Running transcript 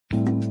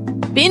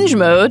Binge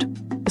Mode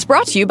is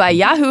brought to you by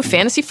Yahoo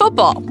Fantasy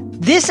Football.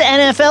 This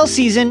NFL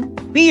season,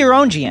 be your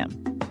own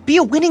GM. Be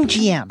a winning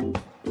GM.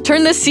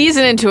 Turn this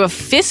season into a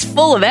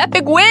fistful of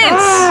epic wins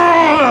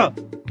by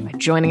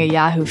joining a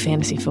Yahoo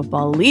Fantasy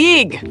Football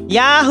League.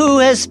 Yahoo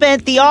has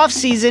spent the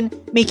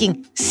offseason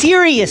making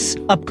serious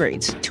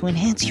upgrades to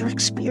enhance your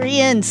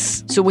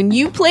experience. So when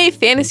you play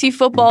fantasy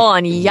football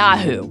on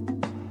Yahoo,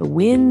 the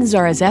wins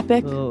are as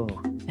epic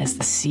as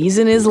the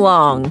season is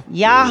long.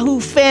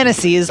 Yahoo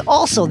Fantasy is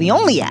also the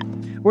only app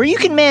where you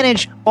can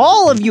manage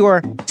all of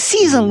your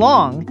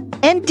season-long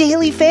and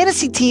daily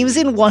fantasy teams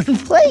in one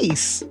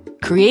place.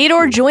 Create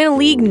or join a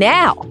league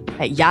now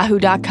at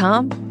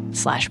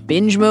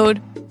yahoo.com/binge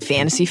mode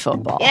fantasy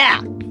football.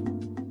 Yeah.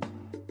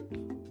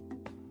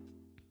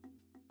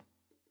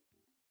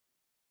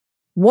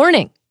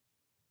 Warning: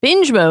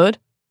 Binge Mode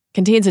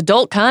contains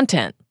adult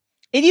content.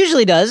 It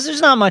usually does.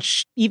 There's not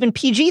much even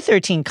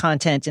PG-13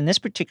 content in this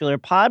particular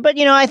pod, but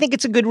I think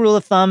it's a good rule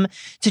of thumb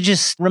to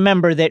just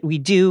remember that we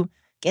do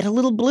get a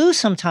little blue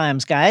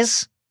sometimes,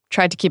 guys.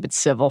 Tried to keep it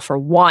civil for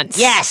once.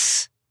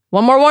 Yes.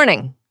 One more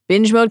warning.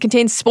 Binge Mode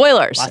contains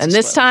spoilers. Lots and of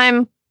this spoilers.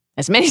 time,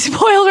 as many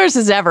spoilers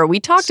as ever. We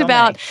talked So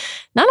about many.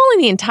 not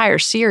only the entire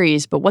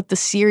series, but what the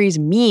series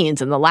means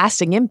and the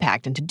lasting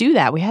impact. And to do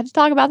that, we had to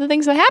talk about the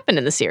things that happened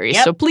in the series.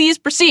 Yep. So please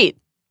proceed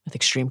with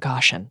extreme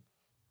caution.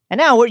 And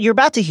now what you're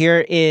about to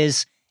hear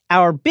is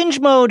our Binge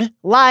Mode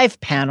live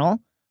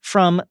panel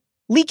from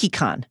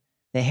LeakyCon,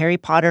 the Harry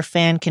Potter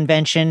fan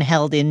convention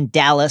held in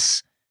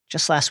Dallas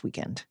just last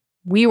weekend.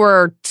 We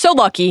were so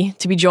lucky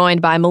to be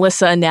joined by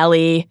Melissa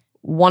Anelli,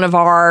 one of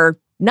our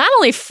not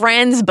only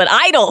friends, but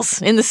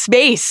idols in the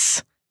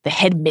space, the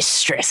head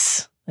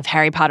mistress of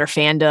Harry Potter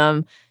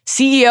fandom,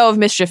 CEO of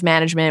Mischief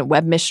Management,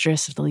 web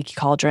mistress of the Leaky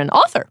Cauldron,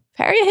 author of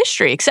Harry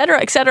History,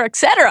 etc.,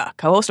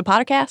 co-host of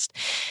podcast,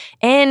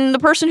 and the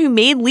person who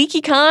made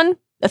LeakyCon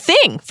a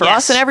thing for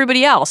us and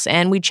everybody else.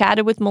 And we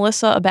chatted with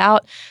Melissa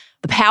about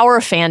the power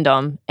of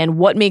fandom and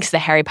what makes the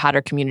Harry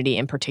Potter community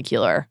in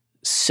particular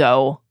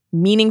so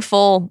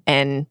meaningful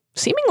and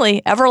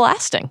seemingly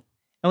everlasting.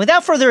 And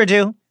without further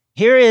ado,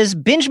 here is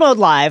Binge Mode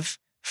Live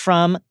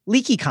from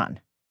LeakyCon.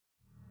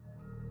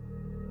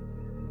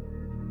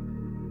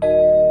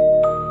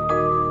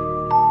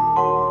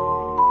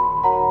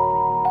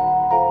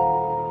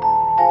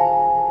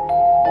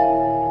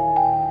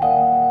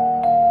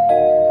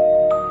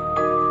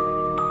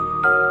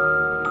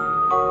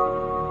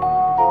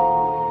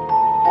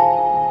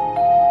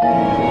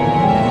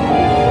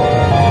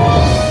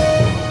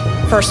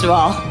 First of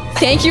all,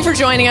 thank you for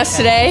joining us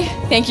today.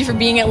 Thank you for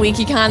being at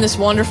LeakyCon, this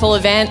wonderful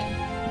event.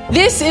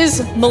 This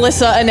is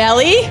Melissa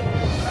Anelli,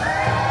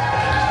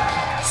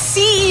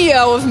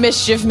 CEO of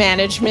Mischief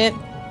Management,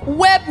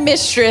 web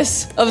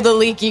mistress of the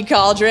Leaky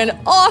Cauldron,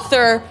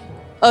 author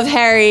of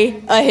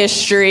Harry, a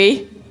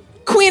History,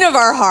 queen of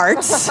our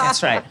hearts.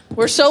 That's right.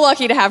 We're so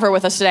lucky to have her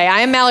with us today.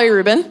 I am Mallory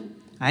Rubin.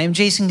 I am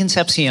Jason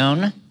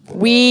Concepcion.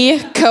 We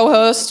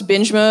co-host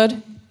Binge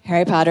Mode,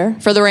 Harry Potter,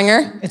 for The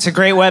Ringer. It's a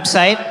great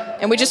website.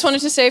 And we just wanted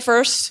to say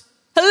first,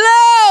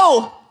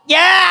 hello!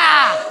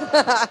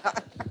 Yeah!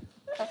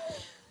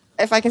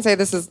 If I can say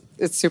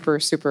it's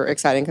super, super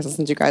exciting because I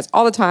listen to you guys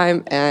all the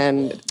time,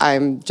 and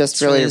I'm just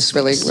really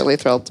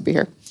thrilled to be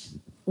here.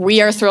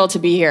 We are thrilled to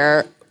be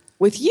here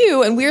with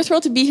you, and we are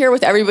thrilled to be here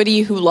with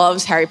everybody who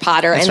loves Harry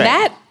Potter. That's and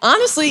right. that,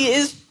 honestly,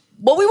 is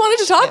what we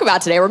wanted to talk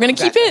about today. We're going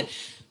to keep it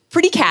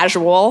pretty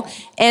casual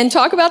and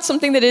talk about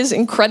something that is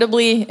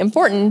incredibly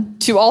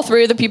important to all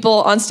three of the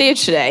people on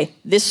stage today.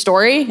 This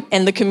story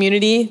and the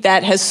community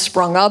that has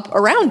sprung up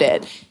around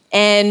it.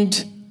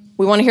 And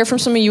we want to hear from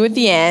some of you at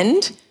the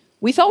end.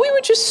 We thought we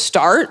would just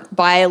start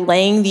by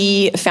laying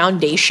the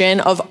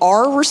foundation of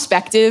our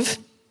respective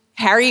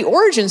Harry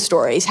origin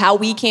stories, how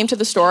we came to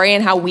the story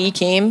and how we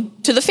came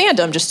to the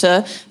fandom, just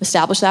to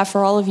establish that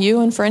for all of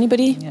you and for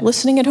anybody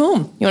listening at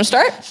home. You want to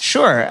start?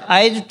 Sure.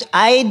 I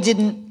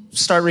didn't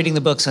start reading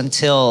the books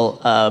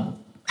until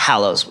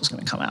Hallows was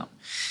going to come out.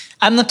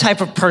 I'm the type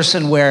of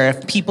person where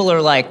if people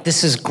are like,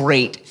 this is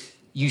great,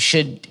 you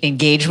should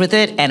engage with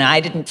it, and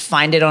I didn't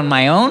find it on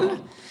my own,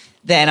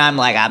 then I'm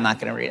like, I'm not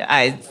going to read it.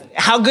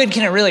 How good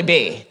can it really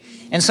be?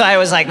 And so I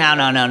was like, no.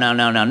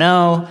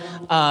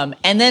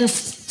 And then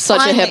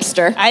Such a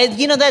hipster.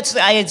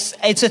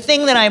 It's a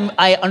thing that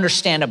I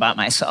understand about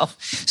myself.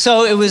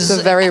 So it was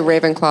It's a very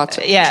Ravenclaw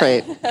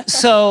trait.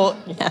 So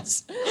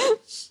Yes.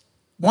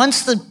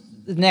 once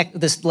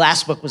this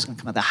last book was going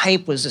to come out, the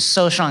hype was just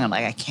so strong. I'm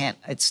like, I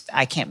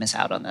can't miss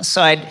out on this.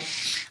 So I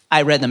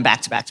read them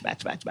back to back,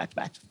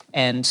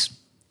 and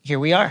here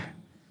we are.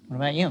 What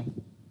about you?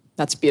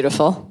 That's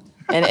beautiful.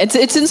 And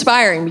it's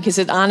inspiring because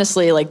it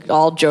honestly, like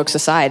all jokes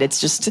aside,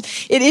 it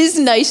is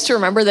nice to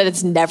remember that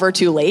it's never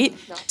too late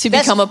to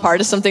become a part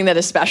of something that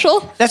is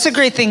special. That's a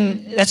great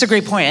thing. That's a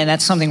great point. And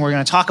that's something we're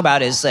going to talk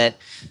about is that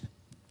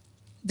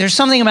there's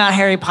something about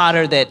Harry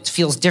Potter that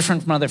feels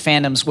different from other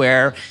fandoms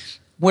where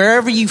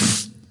whatever your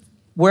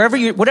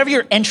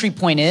entry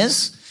point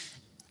is,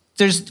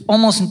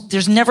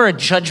 there's never a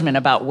judgment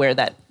about where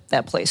that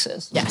that place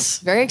is. Yes,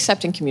 very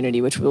accepting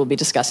community, which we will be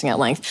discussing at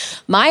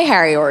length. My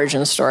Harry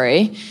origin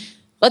story.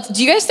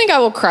 Do you guys think I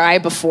will cry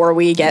before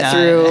we get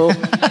through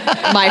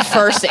my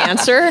first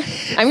answer?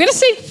 I'm going to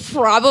say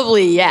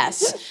probably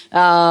yes.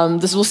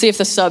 We'll see if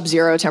the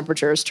sub-zero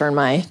temperatures turn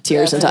my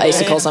tears into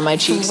icicles on my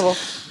cheeks.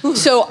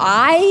 So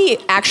I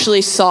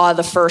actually saw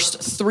the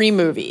first 3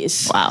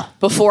 movies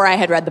before I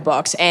had read the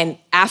books. And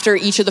after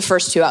each of the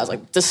first 2, I was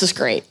like, this is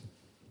great.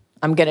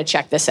 I'm going to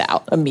check this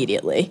out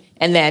immediately.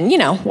 And then,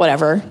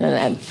 whatever.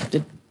 And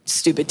the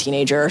stupid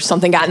teenager,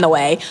 something got in the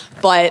way.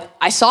 But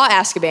I saw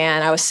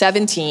Azkaban. I was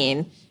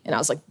 17, and I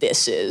was like,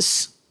 this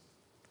is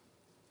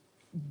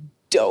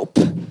dope.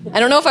 I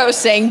don't know if I was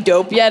saying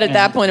dope yet at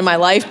that point in my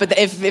life, but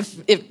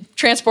if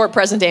transport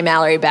present-day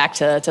Mallory back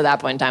to that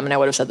point in time, and I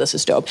would have said this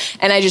is dope.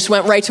 And I just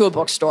went right to a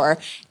bookstore,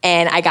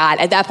 and I got,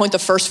 at that point, the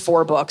first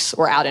 4 books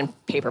were out in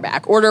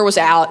paperback. Order was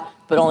out,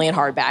 but only in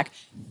hardback.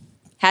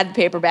 Had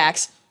the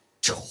paperbacks,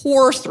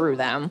 tore through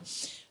them.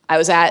 I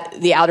was at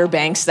the Outer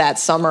Banks that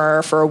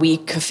summer for a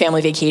week of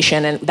family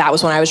vacation, and that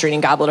was when I was reading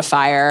Goblet of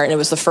Fire, and it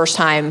was the first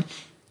time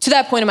to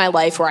that point in my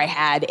life where I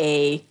had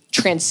a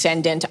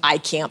transcendent, I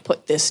can't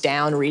put this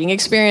down reading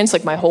experience.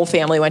 Like, my whole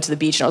family went to the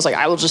beach, and I was like,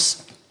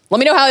 let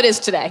me know how it is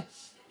today.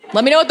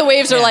 Let me know what the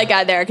waves are like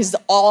out there, because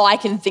all I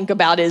can think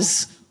about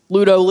is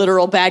Ludo,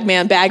 literal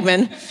Bagman,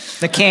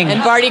 the king.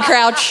 And Barty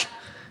Crouch.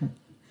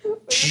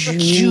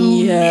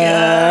 Junior.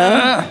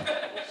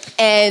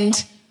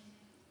 And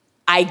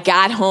I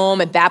got home.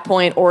 At that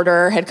point,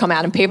 Order had come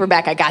out in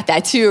paperback. I got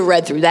that too,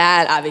 read through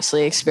that,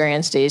 obviously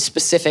experienced a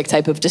specific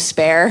type of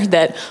despair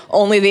that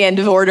only the end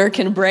of Order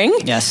can bring.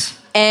 Yes.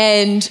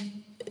 And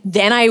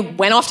then I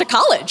went off to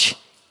college.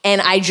 And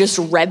I just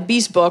read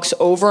these books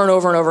over and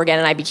over and over again,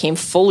 and I became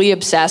fully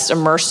obsessed,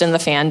 immersed in the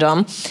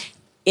fandom,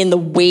 in the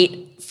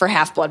wait for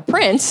Half-Blood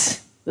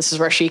Prince. This is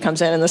where she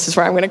comes in, and this is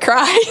where I'm going to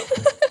cry.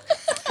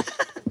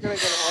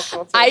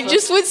 I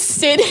just would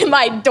sit in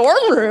my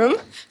dorm room,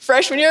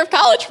 freshman year of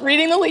college,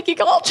 reading the Leaky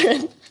Cauldron.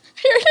 Here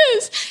it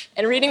is.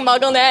 And reading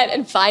MuggleNet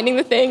and finding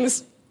the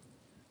things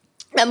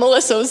that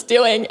Melissa was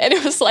doing. And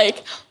it was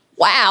like,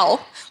 wow,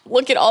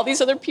 look at all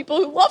these other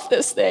people who love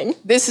this thing.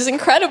 This is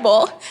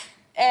incredible.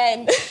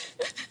 And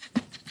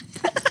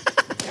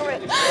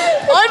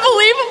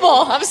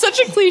unbelievable. I'm such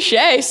a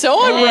cliche, so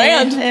on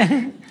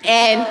brand.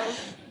 And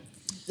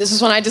this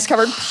is when I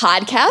discovered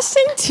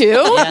podcasting too.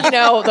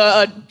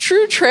 The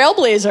true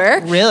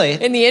trailblazer. Really?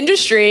 In the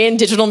industry and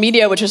digital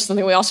media, which is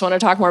something we also want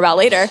to talk more about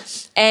later.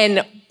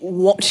 And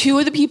 2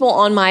 of the people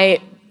on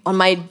my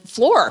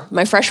floor,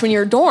 my freshman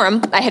year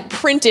dorm, I had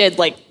printed,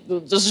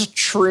 this is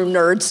true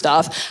nerd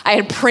stuff. I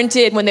had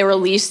printed, when they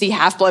released the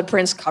Half-Blood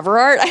Prince cover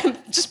art, I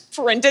just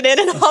printed it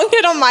and hung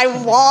it on my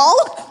wall.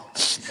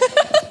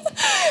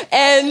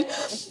 And,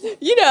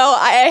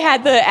 I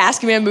had the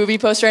Azkaban movie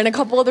poster, and a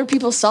couple other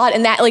people saw it.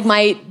 And that,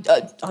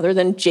 other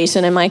than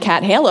Jason and my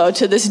cat Halo,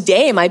 to this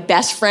day, my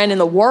best friend in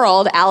the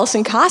world,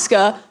 Allison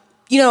Koska,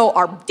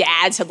 our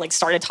dads had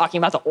started talking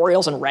about the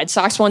Orioles and Red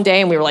Sox one day,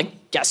 and we were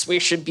like, guess we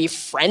should be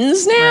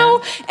friends now.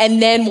 Yeah.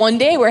 And then one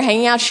day we're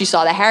hanging out. She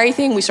saw the Harry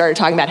thing. We started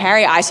talking about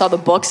Harry. I saw the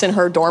books in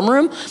her dorm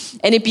room,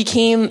 and it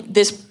became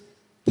this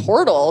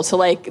portal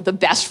to the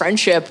best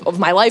friendship of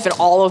my life. And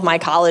all of my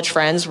college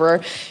friends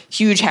were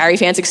huge Harry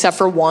fans, except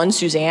for one,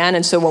 Suzanne.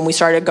 And so when we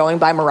started going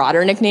by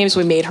Marauder nicknames,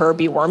 we made her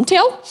be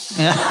Wormtail.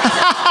 Yeah.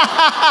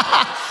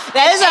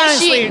 That is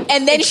honestly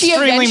and then she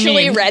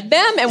eventually read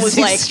them and was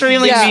like,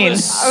 extremely mean. I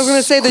was going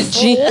to say the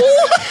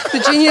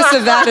genius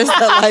of that is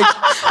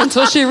that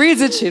until she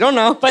reads it, she don't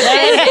know. But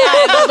then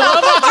the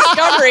moment of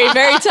discovery,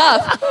 very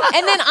tough.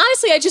 And then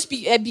honestly,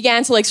 I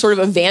began to sort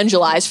of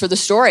evangelize for the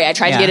story. I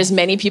tried to get as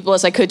many people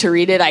as I could to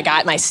read it. I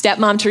got my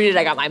stepmom to read it.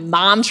 I got my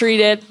mom to read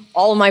it.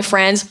 All of my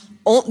friends.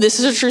 This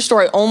is a true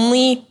story.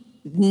 Only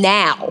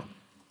now,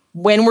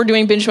 when we're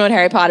doing binge mode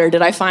Harry Potter,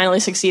 did I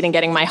finally succeed in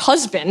getting my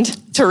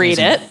husband to read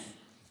it.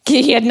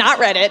 He had not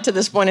read it to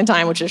this point in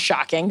time, which is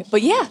shocking.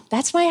 But yeah,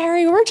 that's my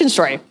Harry origin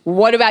story.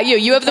 What about you?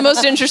 You have the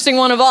most interesting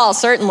one of all,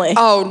 certainly.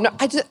 Oh, no,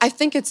 I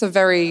think it's a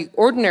very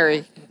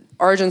ordinary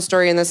origin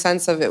story in the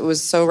sense of it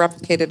was so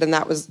replicated, and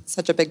that was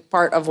such a big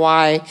part of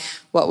why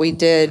what we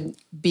did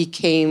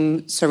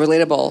became so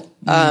relatable.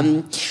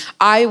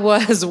 I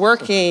was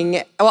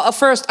working,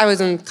 first I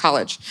was in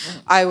college.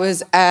 I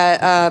was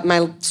at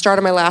start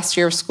of my last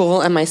year of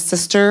school, and my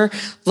sister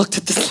looked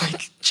at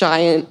this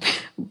giant,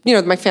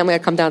 my family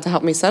had come down to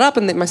help me set up,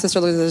 and my sister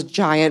looked at this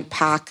giant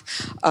pack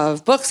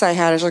of books I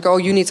had. She's like, oh,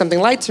 you need something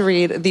light to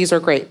read? These are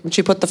great. And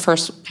she put the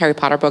first Harry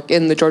Potter book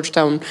in the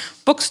Georgetown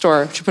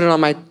bookstore. She put it on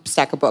my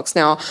stack of books.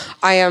 Now,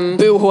 I am...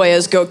 Boo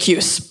Hoyas, go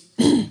Cuse.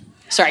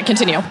 Sorry,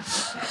 continue.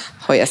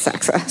 Hoya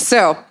Saxa.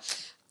 So,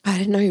 I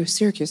didn't know you were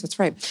Syracuse. That's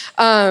right.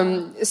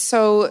 My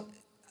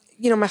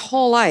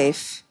whole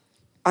life,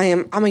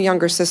 I'm a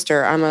younger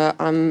sister.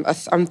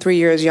 I'm 3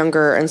 years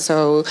younger, and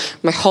so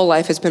my whole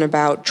life has been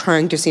about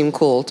trying to seem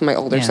cool to my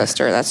older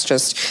sister. That's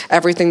just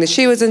everything that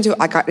she was into.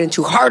 I got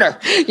into harder,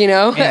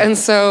 Yeah. And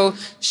so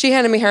she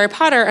handed me Harry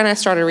Potter, and I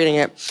started reading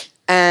it.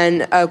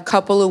 And a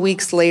couple of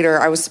weeks later,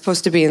 I was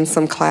supposed to be in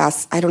some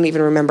class. I don't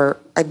even remember.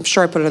 I'm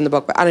sure I put it in the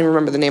book, but I don't even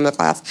remember the name of the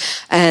class.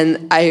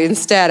 And I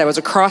was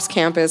across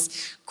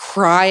campus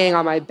crying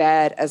on my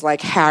bed as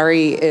like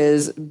Harry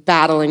is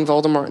battling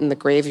Voldemort in the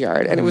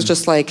graveyard. And it was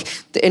just like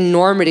the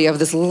enormity of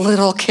this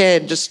little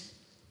kid just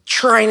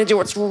trying to do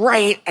what's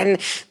right, and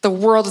the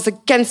world is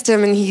against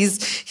him, and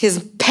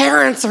his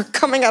parents are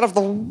coming out of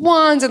the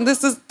wands, and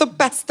this is the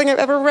best thing I've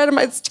ever read, and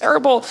it's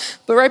terrible.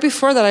 But right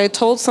before that, I had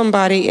told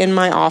somebody in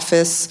my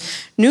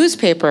office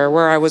newspaper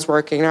where I was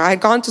working. Now, I had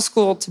gone to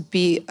school to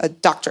be a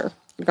doctor.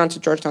 I'd gone to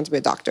Georgetown to be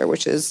a doctor,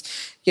 which is,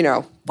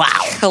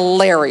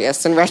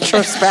 hilarious in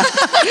retrospect.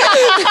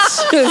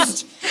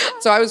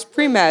 So I was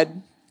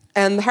pre-med.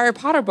 And the Harry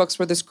Potter books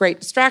were this great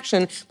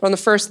distraction. But on the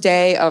first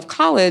day of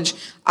college,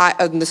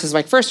 this is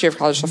my first year of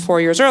college, so 4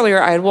 years earlier,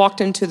 I had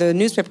walked into the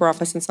newspaper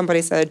office and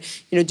somebody said,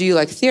 do you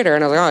like theater?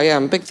 And I was like, oh yeah,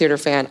 I'm a big theater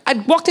fan.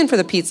 I'd walked in for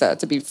the pizza,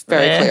 to be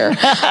very clear.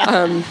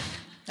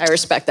 I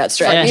respect that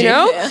strategy.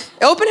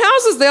 Open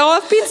houses, they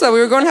all have pizza. We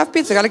were going to have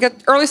pizza. Got to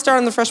get early start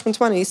on the freshman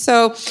 20.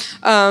 So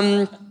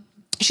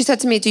she said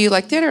to me, do you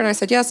like theater? And I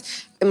said,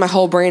 yes. And my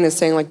whole brain is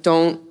saying, like,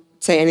 don't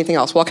say anything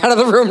else. Walk out of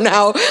the room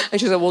now.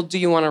 And she said, well, do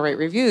you want to write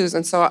reviews?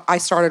 And so I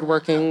started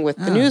working with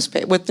the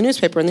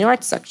newspaper in the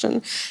arts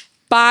section.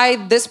 By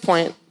this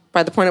point,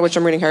 by the point at which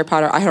I'm reading Harry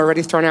Potter, I had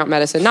already thrown out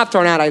medicine. Not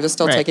thrown out, I was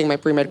still taking my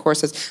pre-med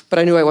courses, but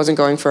I knew I wasn't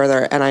going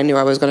further, and I knew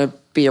I was going to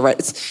be a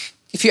writer.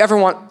 If you ever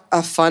want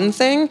a fun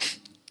thing,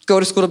 go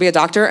to school to be a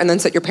doctor, and then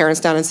sit your parents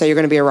down and say you're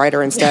going to be a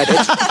writer instead.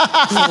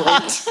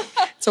 It's great.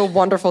 It's a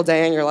wonderful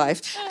day in your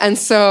life. And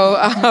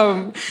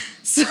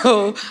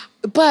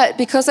but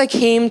because I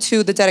came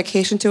to the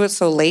dedication to it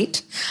so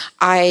late,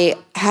 I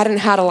hadn't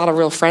had a lot of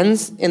real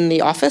friends in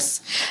the office.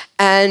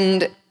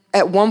 And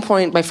at one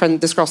point, my friend,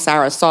 this girl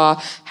Sarah,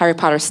 saw Harry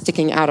Potter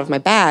sticking out of my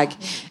bag.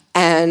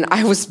 And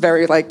I was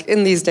very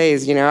in these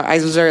days, I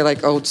was very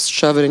oh, just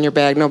shove it in your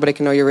bag. Nobody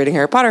can know you're reading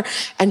Harry Potter.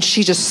 And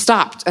she just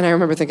stopped. And I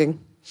remember thinking,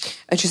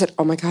 and she said,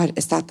 oh my God,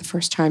 is that the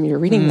first time you're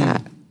reading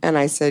that? And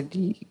I said,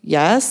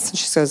 yes. And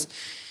she says,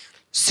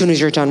 as soon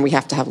as you're done, we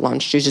have to have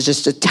lunch. You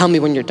just tell me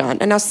when you're done.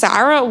 And now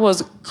Sarah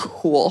was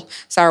cool.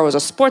 Sarah was a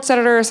sports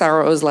editor.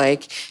 Sarah was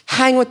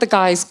hang with the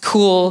guys,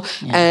 cool.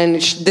 Yeah. And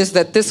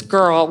this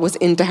girl was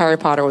into Harry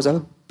Potter was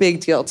a big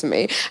deal to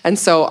me. And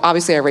so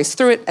obviously I raced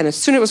through it. And as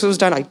soon as it was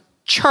done, I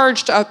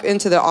charged up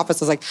into the office.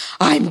 I was like,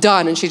 I'm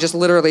done. And she just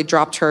literally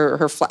dropped her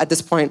at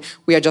this point,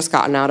 we had just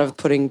gotten out of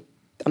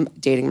I'm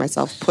dating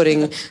myself,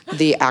 putting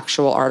the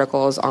actual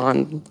articles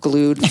on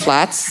glued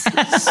flats.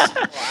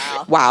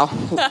 Wow.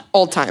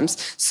 Old times.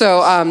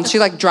 So she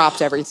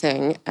dropped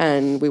everything,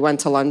 and we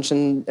went to lunch,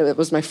 and it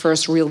was my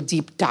first real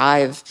deep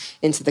dive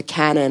into the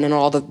canon and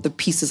all the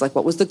pieces,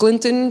 what was the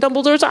glint in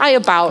Dumbledore's eye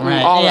about,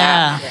 and all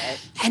that.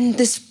 And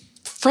this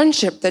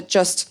friendship that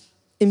just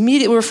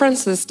immediately, we were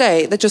friends to this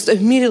day, that just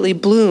immediately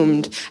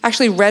bloomed.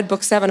 Actually read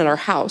book 7 at our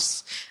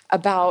house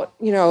about,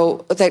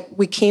 that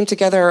we came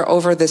together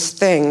over this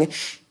thing,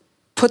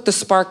 put the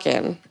spark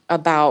in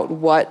about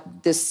what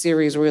this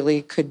series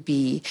really could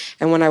be.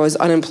 And when I was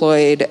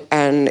unemployed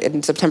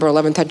and September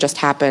 11th had just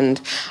happened,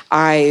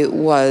 I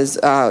was,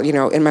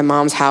 in my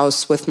mom's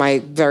house with my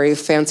very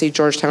fancy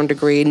Georgetown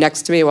degree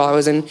next to me while I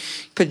was in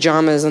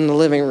pajamas in the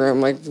living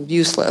room,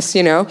 useless,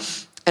 And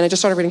I just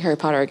started reading Harry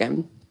Potter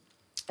again.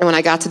 And when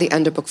I got to the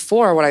end of book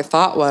 4, what I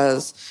thought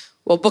was,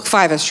 well, book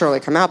 5 has surely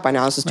come out by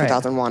now. This is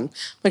 2001.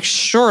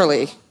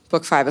 Surely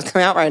book 5 has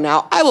come out right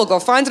now. I will go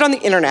find it on the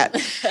internet.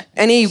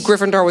 Any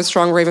Gryffindor with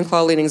strong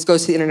Ravenclaw leanings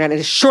goes to the internet and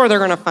is sure they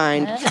will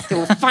find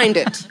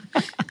it.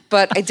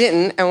 But I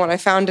didn't, and what I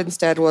found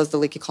instead was the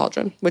Leaky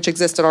Cauldron, which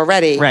existed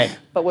already,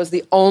 but was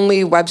the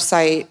only fan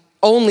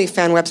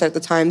website at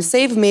the time,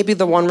 save maybe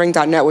the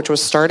OneRing.net, which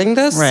was starting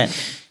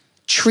this.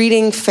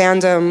 Treating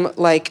fandom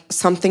like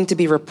something to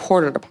be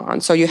reported upon.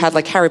 So you had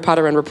Harry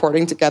Potter and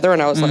reporting together,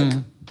 and I was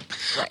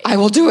I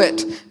will do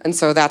it. And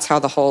so that's how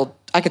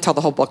I could tell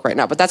the whole book right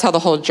now, but that's how the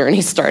whole journey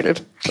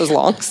started. It was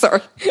long,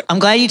 sorry. I'm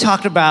glad you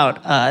talked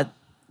about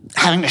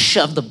having to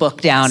shove the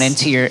book down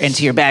into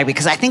your bag,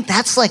 because I think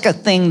that's a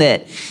thing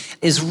that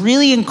is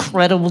really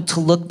incredible to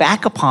look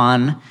back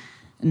upon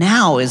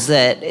now, is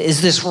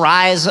this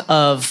rise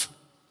of,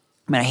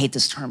 I hate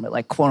this term,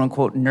 but quote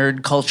unquote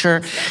nerd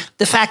culture.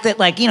 The fact that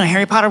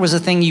Harry Potter was a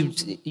thing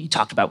you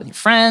talked about with your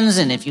friends,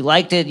 and if you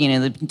liked it,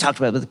 you talked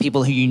about it with the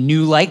people who you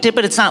knew liked it,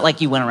 but it's not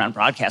like you went around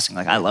broadcasting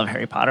I love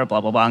Harry Potter,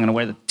 blah, blah, blah, I'm going to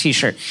wear the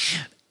t-shirt.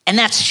 And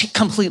that's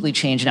completely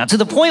changed now to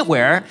the point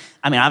where,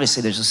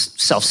 obviously there's a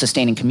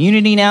self-sustaining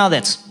community now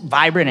that's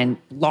vibrant and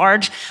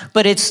large,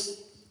 but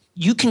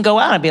you can go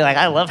out and be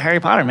I love Harry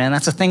Potter, man.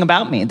 That's a thing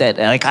about me that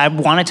I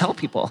want to tell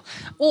people.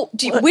 Well,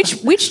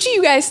 which do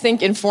you guys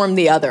think informed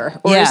the other?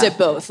 Or is it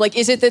both?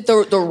 Is it that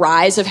the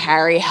rise of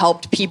Harry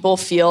helped people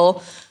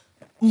feel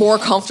more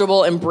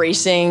comfortable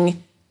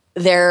embracing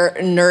their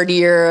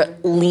nerdier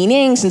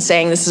leanings and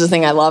saying, this is a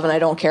thing I love and I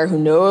don't care who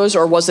knows?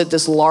 Or was it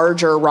this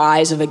larger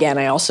rise of, again,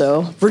 I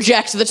also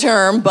reject the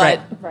term,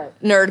 but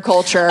nerd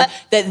culture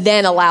that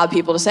then allowed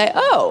people to say,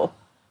 oh,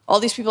 all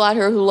these people out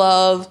here who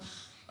love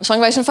Song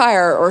of Ice and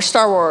Fire or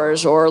Star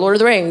Wars or Lord of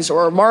the Rings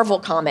or Marvel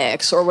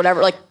comics or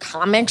whatever. Like,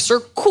 comics are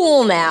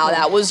cool now.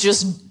 That was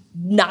just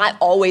not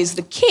always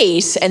the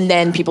case. And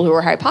then people who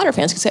are Harry Potter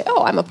fans can say,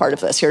 oh, I'm a part of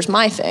this. Here's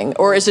my thing.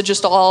 Or is it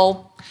just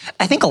all...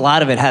 I think a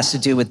lot of it has to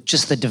do with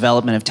just the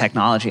development of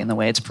technology and the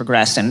way it's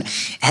progressed and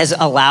has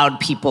allowed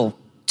people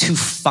to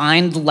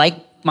find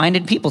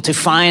like-minded people, to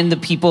find the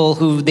people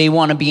who they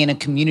want to be in a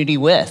community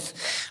with,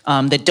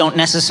 that don't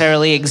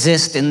necessarily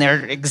exist in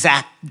their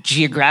exact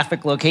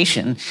geographic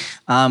location.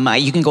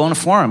 You can go on a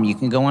forum, you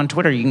can go on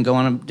Twitter, you can go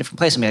on a different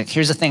place and be like,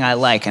 here's the thing I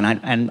like,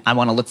 and I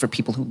want to look for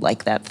people who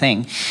like that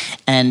thing.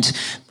 And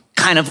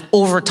kind of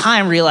over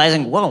time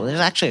realizing, whoa, there's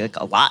actually like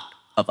a lot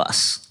of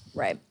us.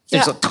 Right.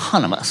 There's a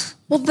ton of us.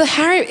 Well,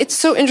 it's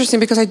so interesting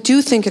because I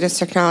do think it is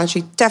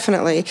technology,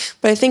 definitely.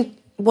 But I think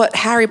what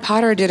Harry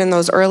Potter did in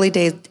those early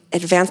days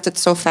advanced it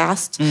so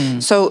fast,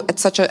 so at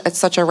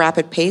such a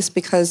rapid pace,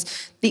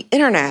 because the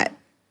internet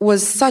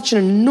was such an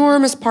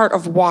enormous part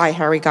of why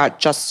Harry got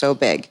just so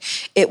big.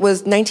 It was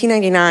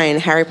 1999.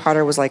 Harry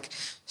Potter was like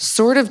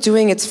sort of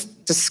doing its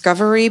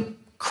discovery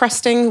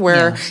cresting,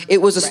 where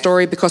it was a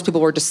story because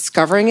people were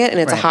discovering it and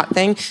it's a hot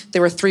thing.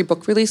 There were 3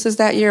 book releases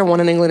that year, 1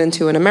 in England and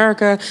 2 in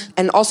America.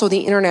 And also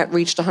the internet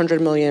reached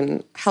 100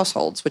 million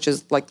households, which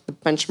is like the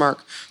benchmark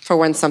for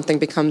when something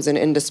becomes an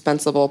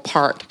indispensable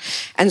part.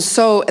 And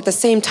so at the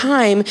same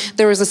time,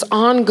 there was this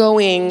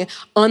ongoing,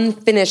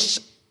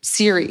 unfinished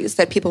series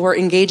that people were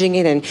engaging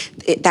in and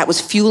that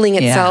was fueling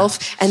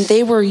itself. And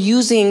they were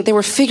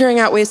figuring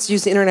out ways to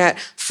use the internet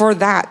for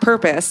that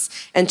purpose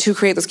and to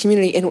create this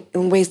community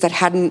in ways that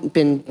hadn't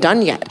been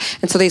done yet.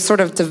 And so they sort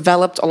of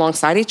developed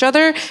alongside each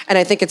other. And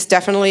I think it's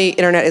definitely,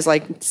 internet is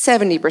like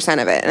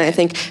 70% of it. And I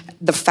think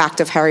the fact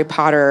of Harry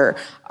Potter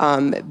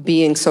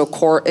being so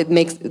core,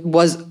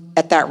 was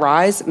at that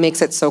rise,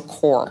 makes it so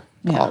core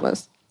to all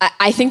this.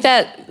 I think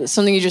that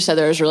something you just said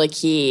there is really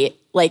key.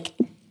 Like,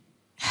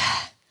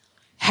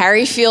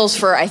 Harry feels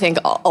for, I think,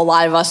 a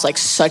lot of us like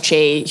such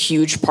a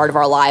huge part of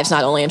our lives,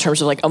 not only in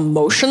terms of like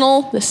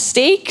the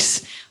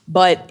stakes,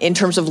 but in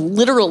terms of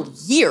literal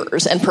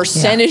years and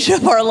percentage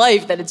of our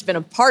life that it's been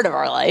a part of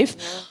our life.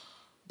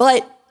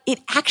 But it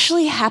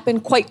actually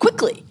happened quite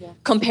quickly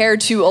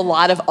compared to a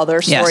lot of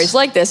other stories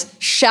like this.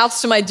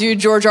 Shouts to my dude,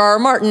 George R.R.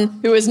 Martin,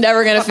 who is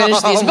never going to finish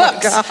these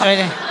books.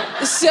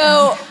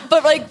 So,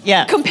 but like,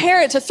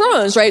 compare it to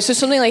Thrones, right? So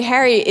something like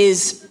Harry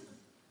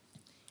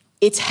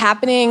it's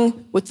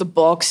happening with the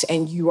books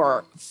and you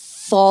are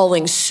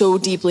falling so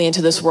deeply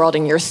into this world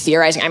and you're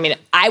theorizing. I mean,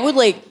 I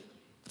would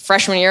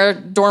freshman year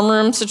dorm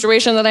room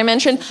situation that I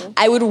mentioned,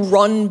 I would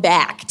run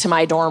back to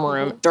my dorm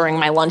room during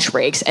my lunch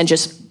breaks and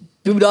just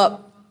boot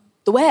up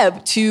the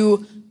web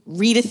to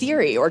read a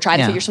theory or try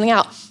to figure something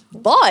out.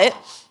 But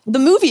the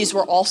movies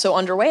were also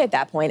underway at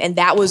that point, and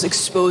that was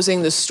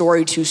exposing the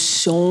story to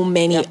so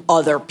many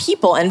other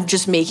people and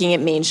just making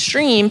it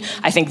mainstream.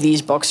 I think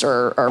these books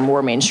are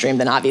more mainstream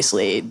than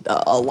obviously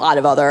a lot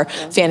of other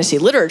fantasy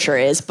literature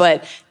is,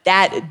 but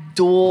that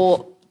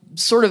dual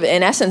sort of,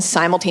 in essence,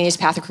 simultaneous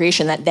path of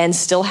creation that then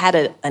still had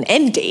an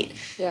end date.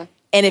 Yeah.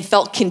 And it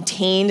felt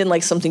contained in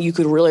like something you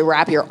could really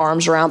wrap your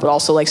arms around, but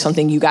also like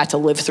something you got to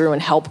live through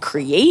and help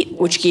create,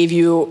 which gave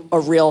you a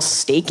real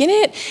stake in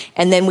it.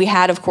 And then we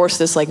had, of course,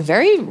 this like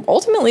very,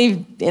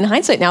 ultimately, in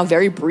hindsight now,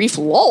 very brief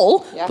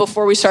lull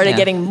before we started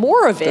getting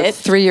more of it.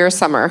 The 3-year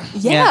summer.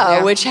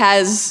 Which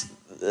has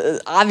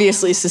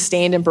obviously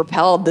sustained and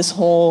propelled this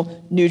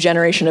whole new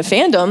generation of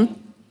fandom.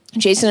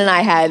 Jason and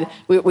I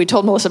we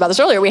told Melissa about this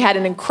earlier, we had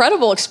an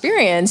incredible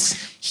experience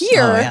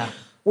here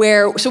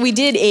where, so we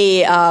did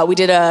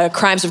a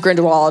Crimes of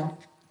Grindelwald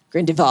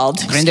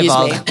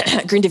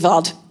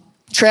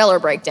trailer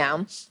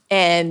breakdown,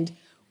 and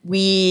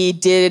we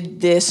did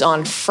this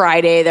on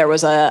Friday. There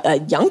was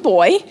a young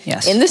boy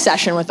in the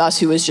session with us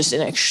who was just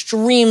an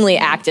extremely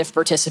active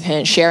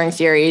participant, sharing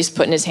theories,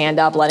 putting his hand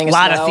up, letting us know.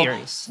 A lot of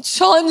theories.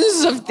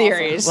 Tons of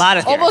theories. A lot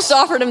of theories. Almost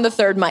offered him the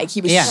third mic.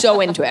 He was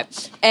so into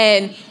it.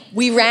 And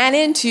we ran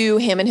into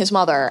him and his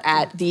mother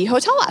at the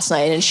hotel last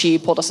night, and she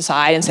pulled us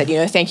aside and said,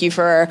 thank you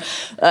for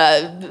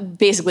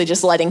basically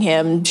just letting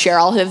him share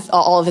all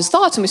of his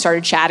thoughts. And we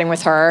started chatting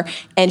with her,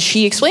 and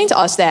she explained to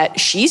us that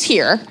she's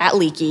here at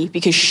Leaky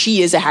because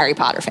she is a Harry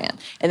Potter fan,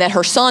 and that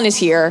her son is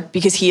here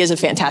because he is a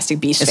Fantastic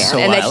Beasts fan,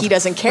 and that he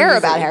doesn't care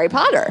about Harry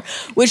Potter,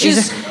 which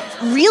is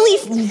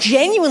really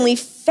genuinely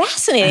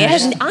fascinating. It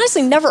has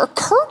honestly never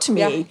occurred to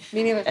me. Yeah,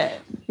 me neither.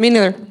 Me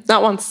neither.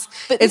 Not once.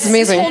 But it's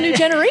amazing. This whole new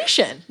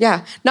generation.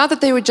 Not that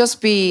they would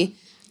just be,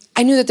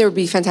 I knew that there would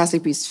be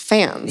Fantastic Beasts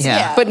fans,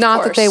 but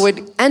not that they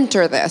would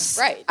enter this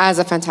as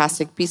a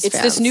Fantastic Beasts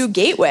fan. It's this new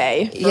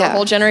gateway for a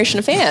whole generation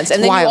of fans.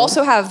 And then you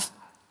also have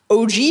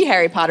OG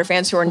Harry Potter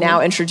fans who are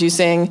now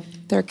introducing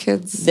their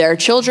kids, their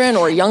children,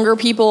 or younger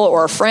people,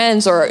 or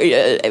friends, or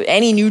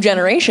any new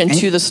generation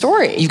to the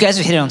story. You guys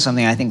have hit on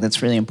something I think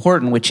that's really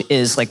important, which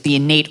is like the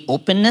innate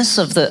openness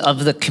of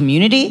the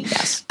community.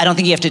 Yes. I don't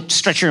think you have to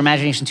stretch your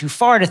imagination too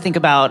far to think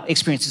about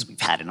experiences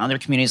we've had in other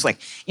communities. Like,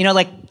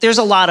 there's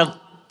a lot of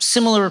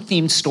similar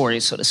themed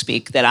stories, so to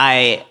speak, that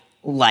I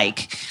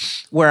like,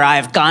 where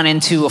I've gone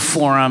into a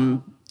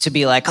forum to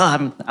be like, oh,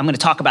 I'm going to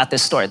talk about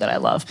this story that I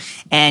love.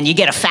 And you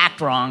get a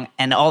fact wrong,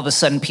 and all of a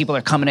sudden people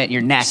are coming at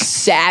your neck.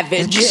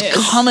 Savages.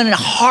 Just coming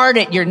hard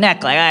at your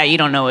neck, like, you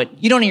don't know it.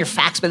 You don't know your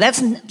facts, but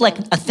that's like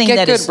a thing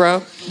Get good,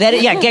 bro.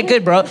 Get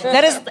good, bro.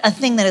 That is a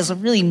thing that has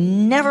really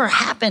never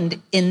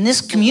happened in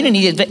this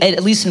community,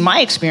 at least in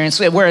my experience,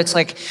 where it's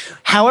like,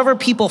 however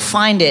people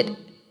find it,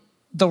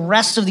 the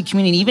rest of the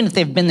community, even if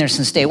they've been there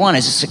since day one,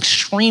 is just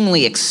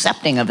extremely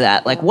accepting of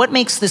that. Like, what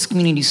makes this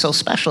community so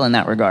special in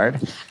that regard?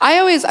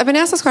 I've been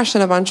asked this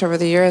question a bunch over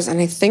the years, and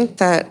I think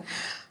that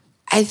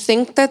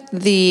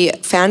the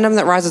fandom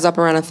that rises up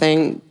around a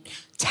thing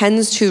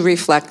tends to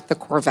reflect the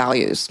core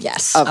values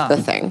of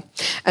the thing.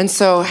 And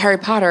so Harry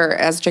Potter,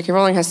 as J.K.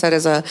 Rowling has said,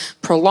 is a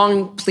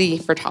prolonged plea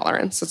for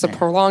tolerance. It's a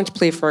prolonged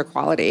plea for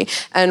equality.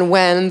 And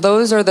when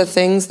those are the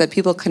things that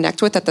people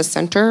connect with at the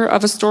center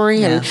of a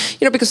story, and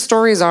because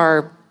stories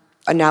are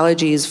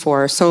analogies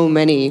for so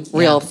many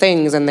real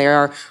things, and they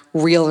are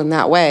real in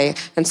that way.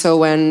 And so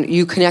when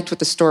you connect with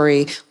the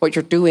story, what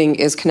you're doing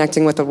is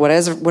connecting with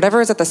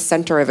whatever is at the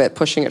center of it,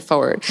 pushing it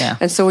forward. Yeah.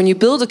 And so when you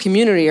build a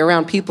community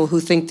around people who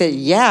think that,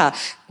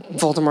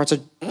 Voldemort's a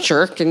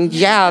jerk, and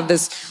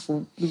this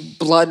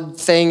blood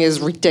thing is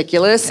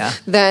ridiculous,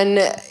 then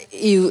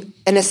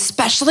and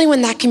especially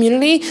when that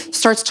community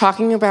starts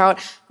talking about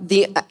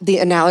the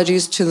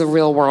analogies to the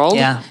real world,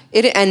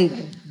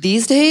 and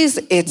these days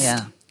it's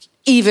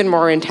even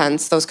more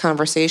intense, those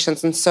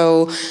conversations. And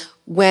so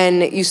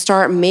when you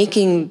start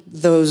making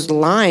those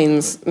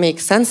lines make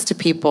sense to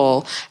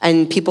people,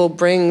 and people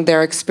bring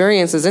their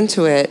experiences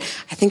into it,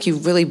 I think you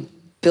really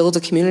build a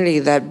community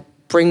that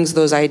brings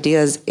those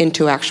ideas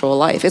into actual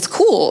life. It's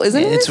cool,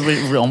 isn't it? It's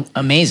real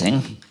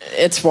amazing.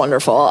 It's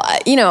wonderful.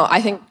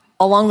 I think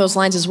along those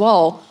lines as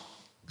well,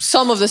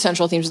 some of the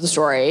central themes of the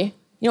story,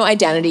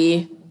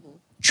 identity,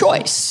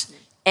 choice.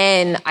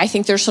 And I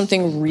think there's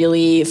something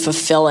really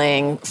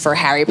fulfilling for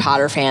Harry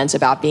Potter fans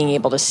about being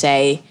able to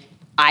say,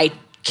 I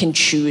can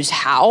choose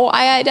how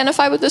I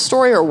identify with this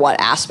story or what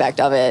aspect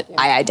of it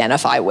I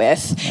identify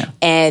with.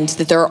 And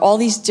that there are all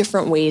these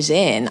different ways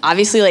in.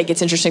 Obviously,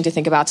 it's interesting to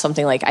think about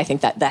something like, I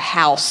think that the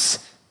house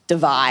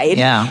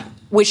divide,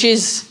 which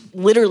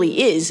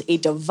literally is a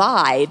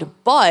divide,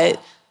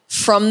 but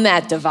from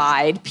that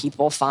divide,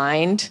 people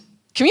find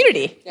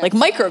community, like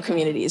micro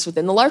communities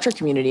within the larger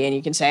community. And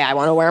you can say, I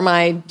want to wear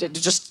my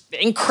just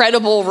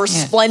incredible,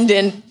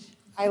 resplendent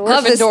I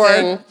love this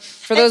thing.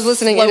 For those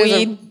listening, it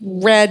is a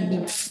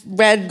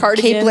red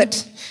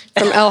capelet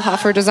from L.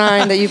 Hoffer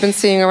Design that you've been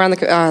seeing around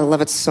the... I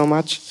love it so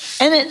much.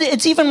 And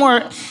it's even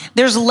more...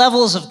 There's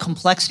levels of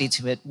complexity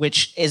to it,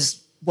 which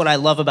is what I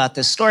love about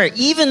this story.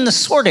 Even the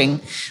sorting,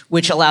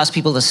 which allows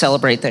people to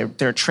celebrate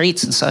their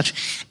traits and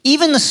such,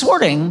 even the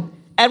sorting...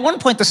 At one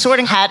point, the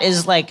sorting hat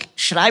is like,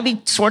 should I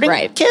be sorting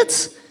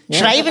kids?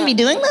 Should I even be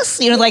doing this?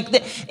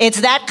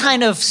 It's that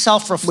kind of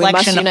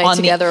self-reflection. We must unite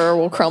together or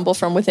we'll crumble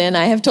from within.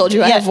 I have told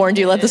you, I have warned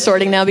you, let the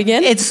sorting now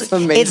begin. It's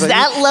amazing. It's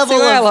that level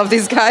I love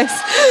these guys.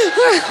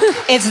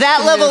 It's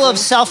that level of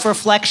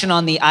self-reflection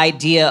on the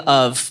idea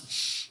of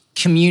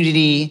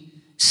community,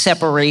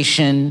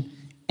 separation,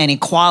 and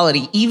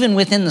equality, even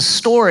within the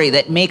story,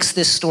 that makes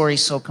this story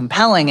so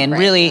compelling and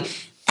really...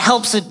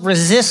 helps it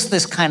resist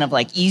this kind of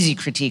easy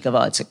critique of,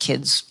 it's a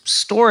kid's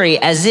story,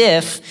 as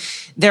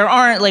if there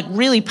aren't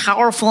really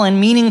powerful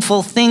and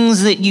meaningful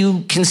things that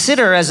you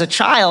consider as a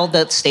child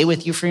that stay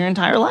with you for your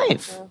entire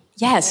life.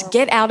 Yes,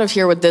 get out of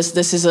here with this.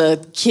 This is a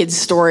kid's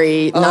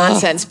story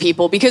nonsense,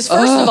 people. Because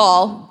first of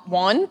all,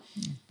 one,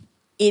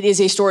 it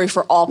is a story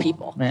for all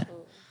people. Yeah.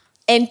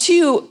 And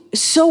two,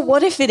 so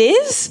what if it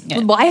is? Yeah.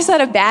 Why is that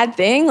a bad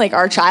thing?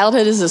 Our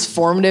childhood is this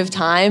formative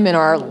time in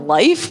our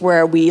life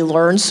where we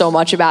learn so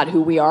much about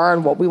who we are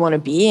and what we want to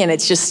be. And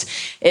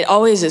it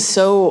always is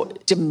so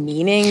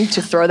demeaning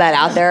to throw that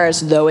out there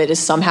as though it is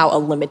somehow a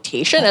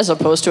limitation as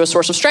opposed to a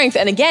source of strength.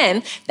 And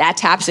again, that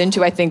taps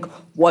into, I think,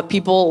 what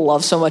people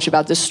love so much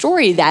about this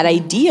story, that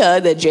idea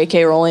that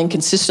J.K. Rowling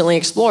consistently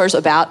explores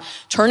about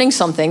turning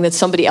something that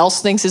somebody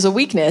else thinks is a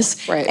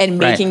weakness and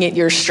making it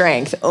your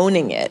strength,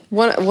 owning it.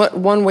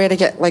 One way to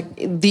get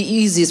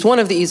one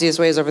of the easiest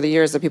ways over the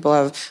years that people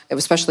have,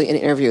 especially in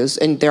interviews,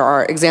 and there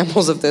are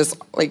examples of this,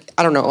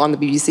 I don't know, on the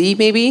BBC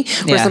maybe,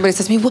 where somebody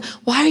says to me,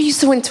 why are you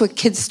so into a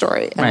kid's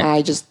story? And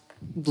I just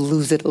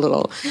lose it a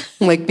little.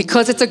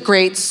 Because it's a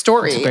great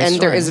story,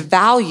 there is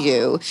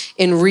value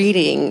in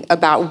reading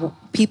about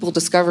people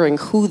discovering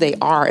who they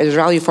are. There's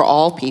value for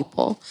all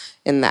people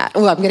in that.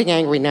 Oh, I'm getting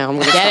angry now. I'm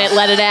gonna get it,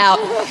 let it out.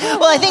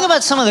 Well, I think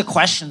about some of the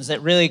questions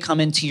that really come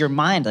into your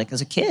mind,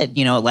 as a kid,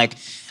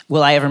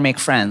 will I ever make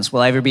friends?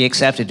 Will I ever be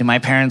accepted? Do my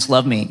parents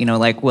love me?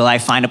 Will I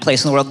find a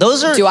place in the world?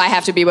 Do I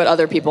have to be what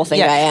other people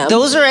think I am?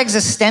 Those are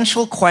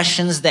existential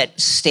questions that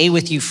stay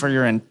with you for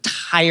your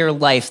entire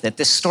life that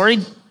this story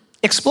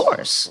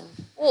explores.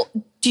 Well,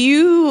 do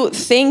you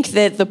think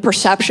that the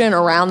perception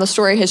around the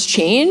story has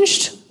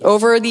changed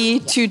over the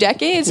 2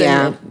 decades?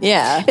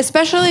 Yeah.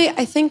 Especially,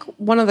 I think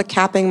one of the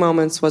capping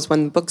moments was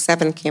when Book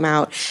 7 came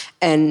out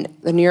and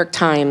the New York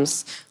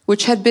Times,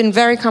 which had been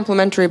very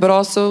complimentary, but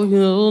also a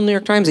little New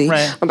York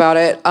Timesy about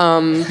it,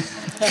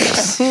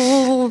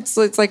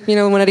 it's like,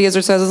 when Eddie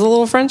Izzard says it's a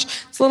little French,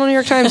 it's a little New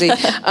York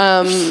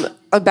Timesy,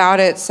 about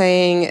it,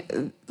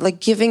 saying,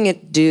 like, giving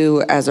it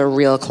due as a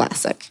real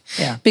classic.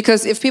 Yeah.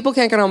 Because if people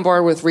can't get on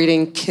board with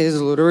reading kids'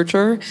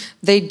 literature,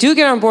 they do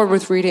get on board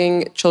with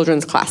reading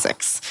children's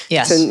classics.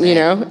 Yes.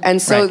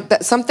 And so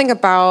that something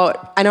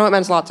about, I know it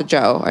meant a lot to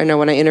Jo. I know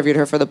when I interviewed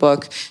her for the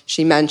book,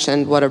 she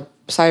mentioned what a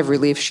sigh of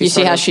relief she. You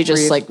see how she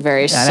just like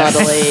very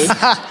subtly.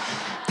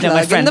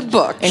 My friend in the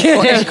book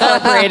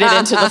incorporated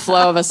into the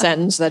flow of a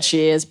sentence that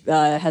she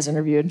has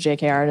interviewed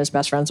JKR and is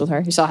best friends with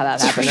her. You saw how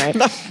that happened, right?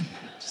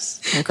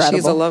 Incredible.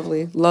 She's a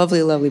lovely,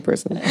 lovely, lovely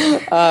person.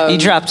 You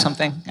dropped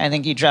something. I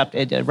think you dropped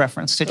a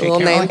reference to J.K.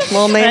 Rowling.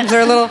 Little names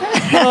are a little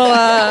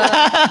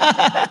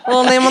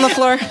name on the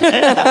floor.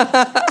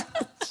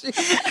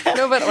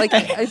 No, but like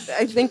I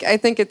think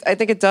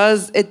it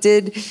does. It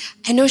did.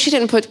 I know she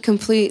didn't put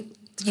complete,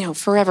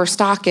 forever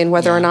stock in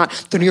whether or not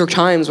the New York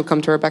Times would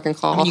come to her beck and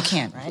call. I mean, you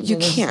can't, right? You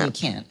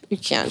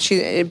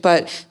can't.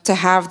 But to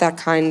have that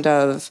kind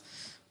of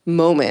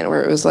moment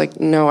where it was like,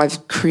 no,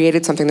 I've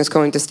created something that's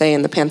going to stay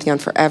in the Pantheon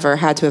forever,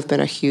 had to have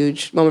been a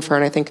huge moment for her.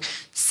 And I think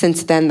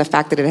since then, the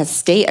fact that it has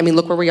stayed, I mean,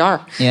 look where we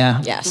are.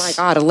 Yeah. Yes. My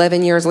God,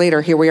 11 years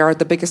later, here we are at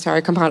the biggest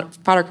Harry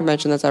Potter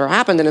convention that's ever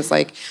happened. And it's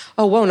like,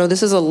 oh, whoa, no,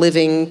 this is a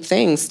living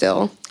thing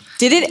still.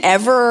 Did it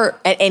ever,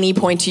 at any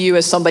point to you,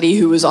 as somebody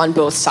who was on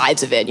both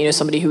sides of it,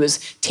 somebody who was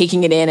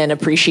taking it in and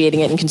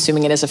appreciating it and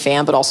consuming it as a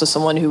fan, but also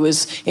someone who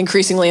was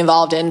increasingly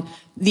involved in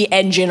the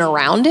engine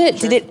around it,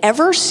 Did it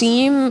ever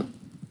seem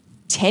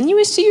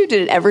tenuous to you?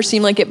 Did it ever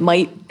seem like it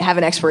might have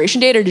an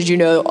expiration date, or did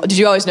you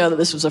always know that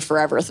this was a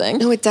forever thing?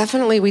 No, we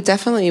definitely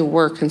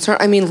were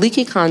concerned. I mean,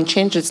 LeakyCon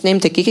changed its name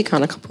to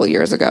GeekyCon a couple of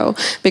years ago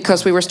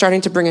because we were starting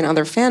to bring in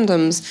other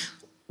fandoms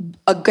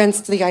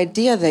against the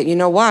idea that,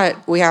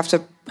 we have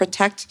to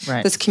protect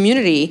this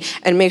community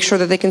and make sure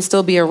that they can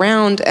still be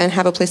around and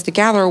have a place to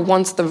gather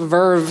once the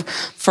verve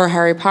for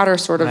Harry Potter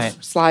sort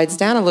of slides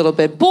down a little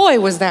bit. Boy,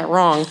 was that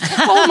wrong.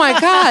 Oh my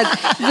God.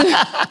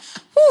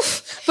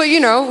 But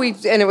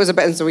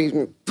so we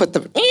put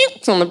the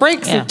on the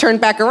brakes and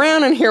turned back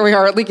around, and here we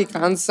are at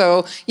LeakyCon.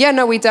 So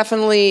we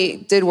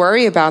definitely did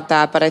worry about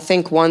that. But I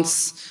think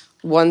once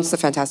the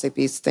Fantastic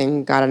Beasts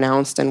thing got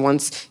announced, and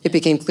once it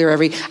became clear, I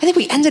think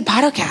we ended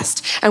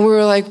Pottercast, and we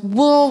were like,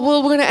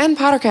 we're going to end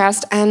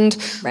Pottercast, and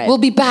we'll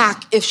be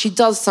back if she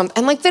does something.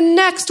 And like the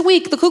next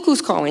week, The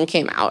Cuckoo's Calling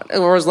came out,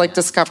 and was like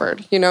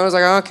discovered. It was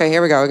like, okay,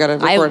 here we go. We got to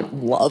record. I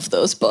love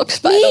those books,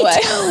 by the way.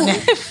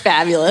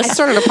 Fabulous. I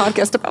started a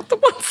podcast about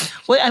them once.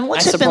 Well, and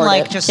what's it been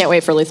like? Just can't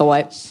wait for Lethal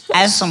White.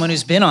 As someone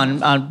who's been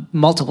on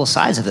multiple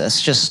sides of this,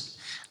 just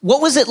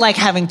what was it like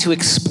having to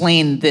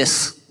explain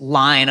this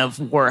line of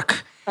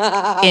work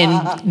in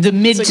the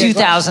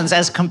mid-2000s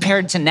as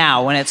compared to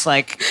now, when it's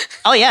like,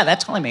 oh yeah,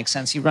 that totally makes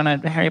sense. You run a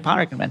Harry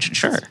Potter convention,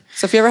 sure.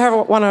 So if you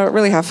ever want to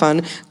really have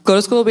fun, go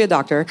to school, be a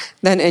doctor.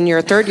 Then in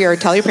your third year,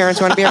 tell your parents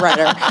you want to be a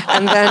writer.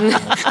 And then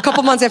a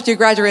couple months after you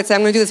graduate, say,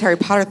 I'm going to do this Harry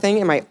Potter thing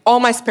in all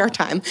my spare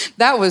time.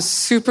 That was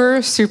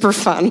super, super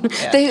fun.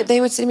 Yeah. They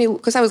would say to me,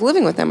 because I was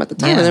living with them at the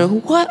time, and they were,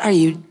 what are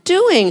you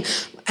doing?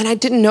 And I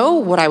didn't know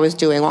what I was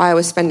doing while I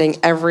was spending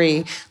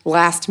every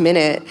last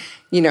minute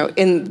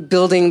in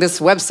building this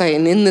website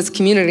and in this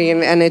community,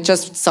 and it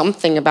just,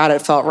 something about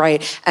it felt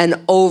right. And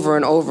over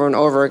and over and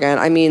over again.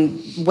 I mean,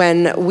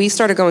 when we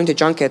started going to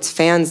junkets,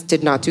 fans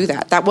did not do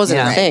that. That wasn't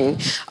a thing.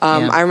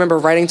 I remember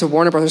writing to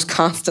Warner Brothers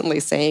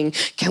constantly saying,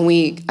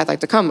 I'd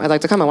like to come, I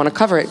want to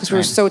cover it. Because we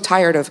were so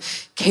tired of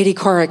Katie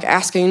Couric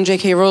asking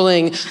J.K.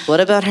 Rowling, what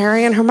about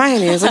Harry and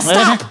Hermione? I was like,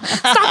 stop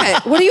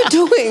it, what are you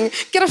doing?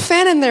 Get a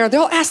fan in there,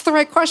 they'll ask the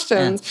right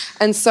questions.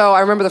 And so I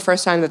remember the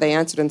first time that they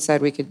answered and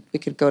said we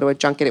could go to a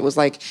junket, it was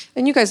like,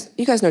 and you guys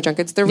know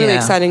junkets. They're really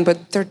exciting,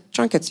 but they're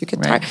junkets. You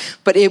get tired.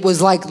 But it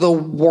was like the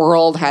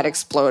world had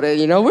exploded.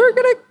 We're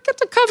gonna get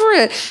to cover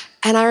it.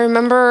 And I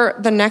remember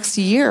the next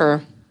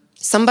year,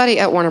 somebody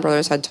at Warner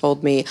Brothers had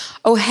told me,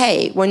 "Oh,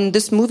 hey, when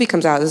this movie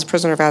comes out, this is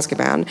Prisoner of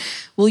Azkaban,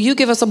 will you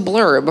give us a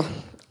blurb?"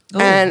 Oh.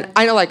 And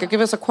I know, like,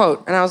 give us a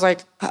quote. And I was like,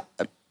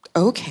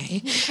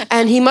 okay.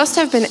 And he must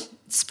have been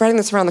spreading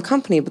this around the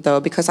company, though,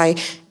 because I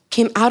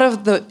came out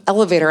of the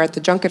elevator at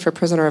the junket for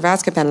Prisoner of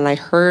Azkaban, and I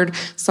heard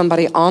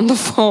somebody on the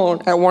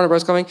phone at Warner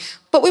Bros. Going,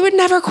 but we would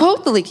never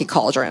quote the Leaky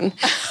Cauldron.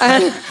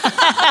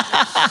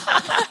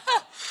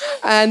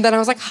 And then I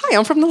was like, hi,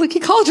 I'm from the Leaky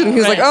Cauldron. And he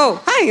was like,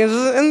 oh, hi,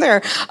 it's in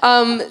there.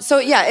 So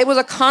yeah, it was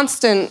a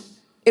constant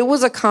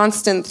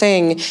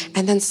thing.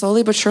 And then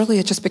slowly but surely,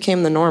 it just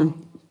became the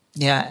norm.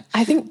 Yeah.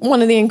 I think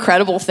one of the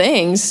incredible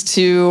things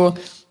to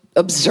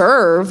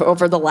observe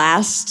over the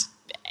last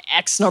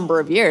X number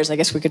of years, I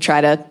guess we could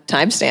try to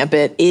timestamp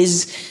it,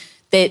 is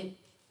that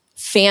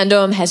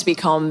fandom has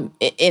become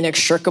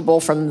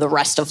inextricable from the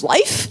rest of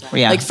life.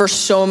 Yeah. Like, for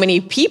so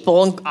many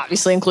people,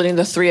 obviously including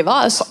the three of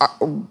us,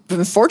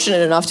 been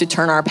fortunate enough to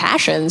turn our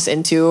passions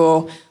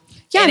into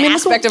an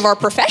aspect of our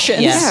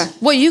professions. Yeah.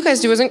 What you guys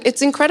do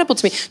it's incredible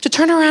to me. To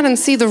turn around and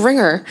see The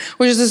Ringer,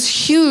 which is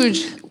this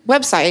huge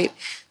website,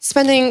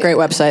 spending... Great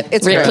website.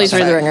 Please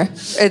read The Ringer.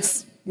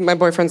 my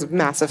boyfriend's a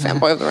massive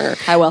fanboy of The Ringer.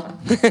 I will.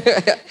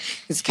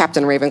 He's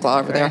Captain Ravenclaw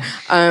over there.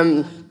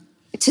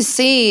 To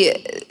see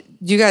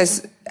you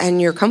guys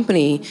and your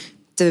company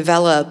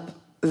develop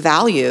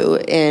value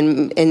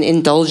in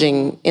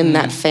indulging in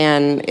that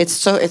fan, it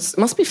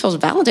must be feels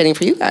validating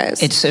for you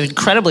guys. It's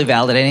incredibly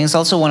validating. It's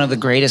also one of the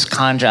greatest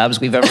con jobs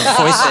we've ever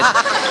foisted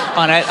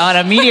on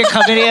a media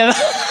company of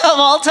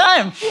all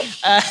time.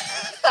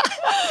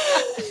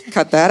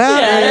 Cut that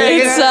out.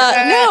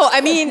 No, I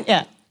mean,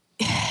 Yeah.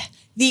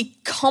 the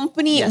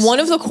company, Yes. one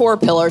of the core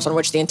pillars on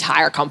which the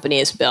entire company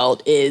is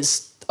built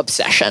is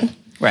obsession.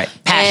 Right.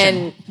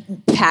 Passion.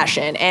 And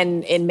passion.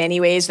 And in many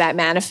ways that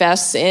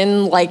manifests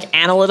in like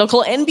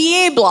analytical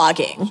NBA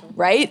blogging,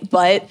 right?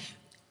 But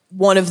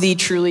one of the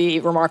truly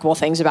remarkable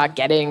things about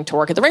getting to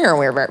work at The Ringer,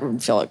 and we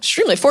feel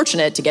extremely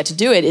fortunate to get to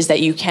do it, is that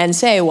you can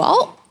say,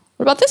 well,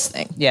 what about this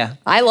thing? Yeah.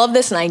 I love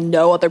this and I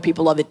know other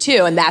people love it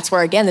too. And that's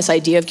where, again, this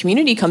idea of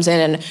community comes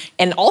in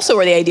and also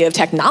where the idea of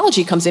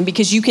technology comes in,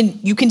 because you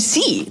can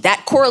see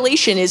that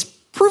correlation is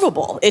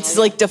provable. It's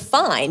like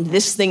defined.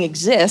 This thing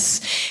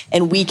exists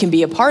and we can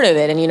be a part of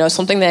it. And, you know,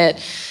 something that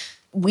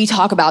we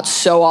talk about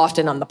so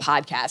often on the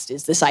podcast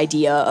is this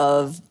idea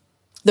of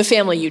the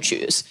family you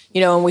choose.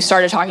 You know, and we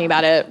started talking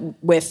about it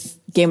with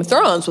Game of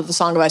Thrones, with the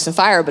Song of Ice and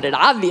Fire, but it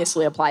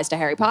obviously applies to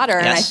Harry Potter.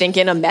 Yes. And I think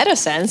in a meta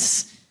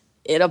sense,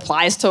 it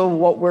applies to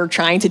what we're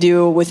trying to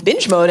do with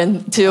binge mode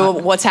and to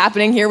what's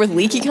happening here with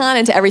LeakyCon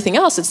and to everything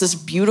else. It's this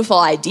beautiful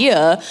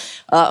idea.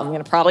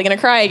 I'm probably gonna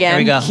cry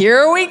again.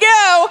 Here we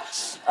go.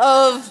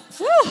 I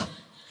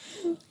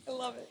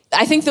love it.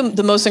 I think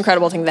the most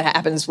incredible thing that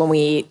happens when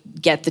we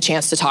get the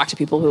chance to talk to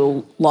people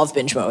who love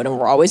binge mode, and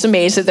we're always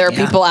amazed that there are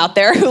people out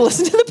there who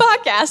listen to the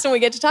podcast and we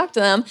get to talk to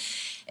them,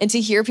 and to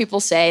hear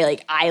people say,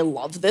 like, I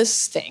love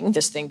this thing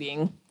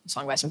being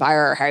Song of Ice and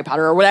Fire or Harry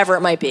Potter or whatever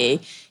it might be,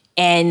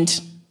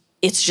 and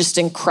it's just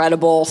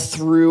incredible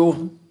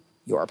through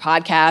your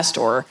podcast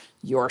or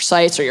your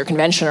sites or your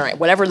convention or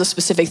whatever the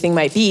specific thing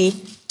might be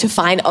to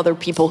find other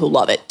people who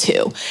love it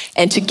too.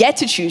 And to get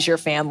to choose your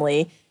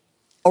family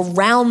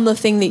around the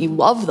thing that you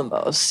love the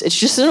most. It's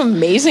just an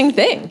amazing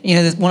thing. You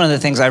know, one of the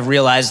things I've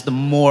realized the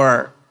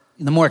more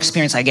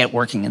experience I get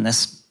working in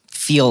this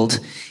field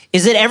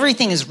is that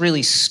everything is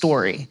really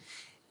story.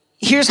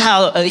 Here's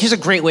a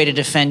great way to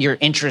defend your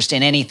interest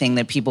in anything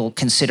that people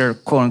consider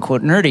quote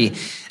unquote nerdy.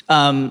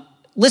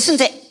 Listen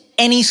to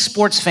any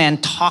sports fan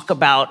talk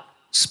about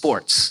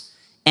sports.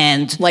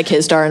 And like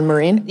his Darren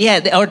Marine?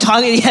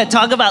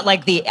 Talk about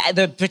like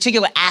the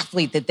particular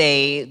athlete that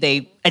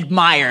they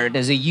admired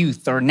as a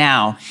youth or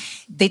now.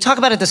 They talk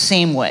about it the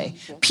same way.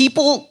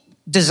 People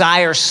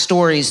desire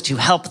stories to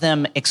help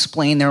them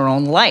explain their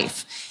own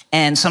life.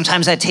 And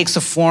sometimes that takes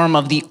the form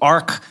of the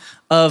arc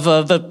of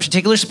a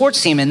particular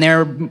sports team and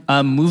their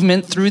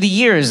movement through the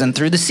years and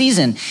through the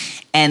season.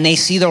 And they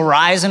see the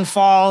rise and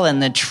fall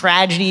and the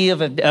tragedy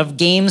of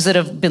games that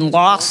have been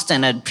lost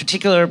and a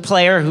particular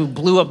player who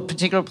blew a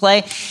particular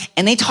play.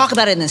 And they talk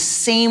about it in the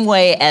same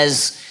way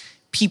as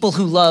people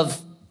who love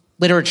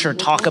literature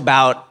talk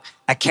about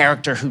a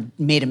character who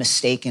made a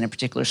mistake in a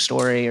particular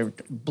story or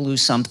blew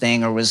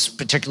something or was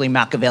particularly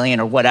Machiavellian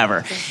or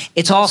whatever.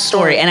 It's all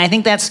story. And I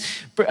think that's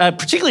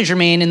particularly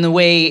germane in the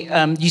way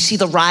you see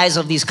the rise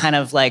of these kind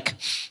of like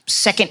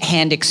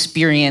secondhand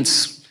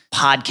experience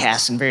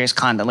podcasts and various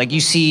content. Like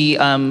you see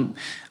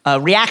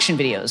reaction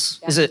videos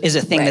is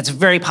a thing that's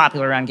very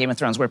popular around Game of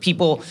Thrones, where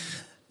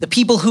the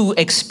people who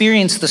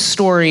experienced the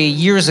story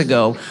years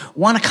ago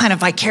want to kind of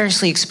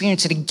vicariously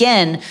experience it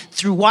again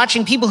through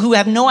watching people who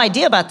have no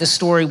idea about this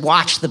story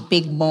watch the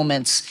big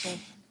moments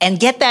and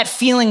get that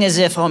feeling as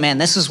if, oh man,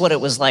 this is what it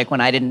was like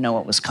when I didn't know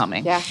what was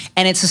coming. Yeah.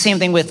 And it's the same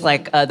thing with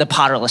like the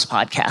Potterless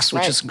podcast,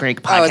 which is a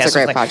great podcast. Oh, it's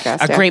a great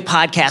podcast. Great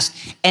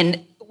podcast.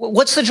 And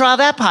what's the draw of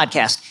that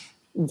podcast?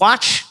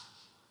 Watch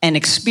and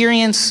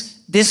experience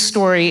this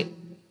story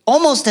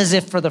almost as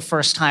if for the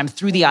first time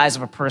through the eyes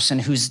of a person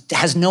who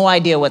has no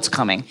idea what's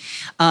coming.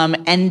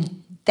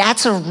 And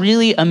that's a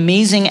really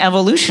amazing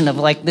evolution of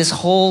like this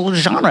whole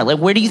genre. Like,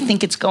 where do you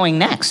think it's going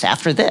next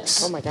after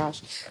this? Oh my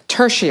gosh.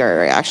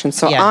 Tertiary reaction.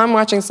 So I'm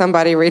watching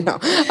somebody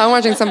react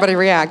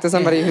to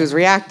somebody who's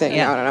reacting.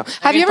 Yeah. I don't know.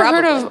 Have you ever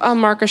heard of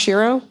Mark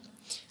Oshiro?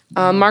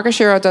 Mark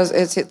Oshiro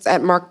it's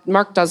at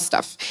Mark Does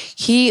Stuff.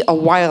 He, a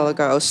while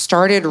ago,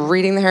 started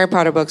reading the Harry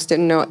Potter books,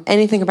 didn't know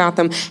anything about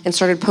them, and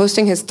started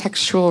posting his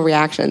textual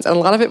reactions. And a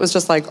lot of it was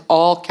just like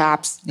all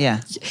caps.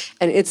 Yeah.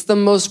 And it's the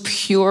most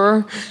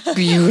pure,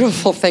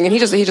 beautiful thing. And he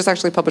just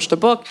actually published a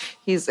book.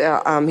 He's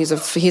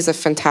a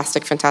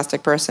fantastic,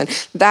 fantastic person.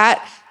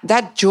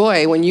 That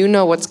joy when you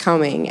know what's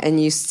coming and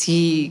you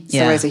see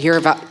somebody say, "Here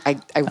about," I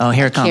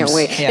here it can't comes.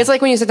 wait. Yeah. It's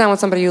like when you sit down with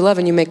somebody you love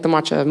and you make them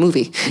watch a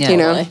movie. Yeah, you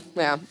know, really.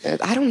 Yeah.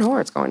 I don't know where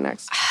it's going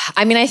next.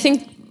 I mean, I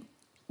think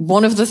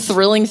one of the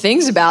thrilling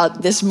things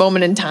about this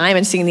moment in time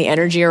and seeing the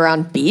energy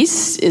around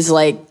Beast is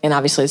like, and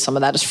obviously some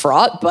of that is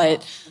fraught,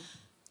 but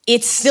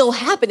it's still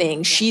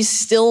happening. She's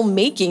still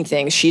making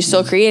things. She's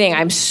still creating.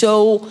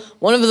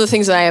 One of the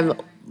things that I am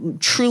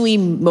truly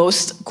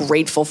most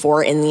grateful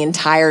for in the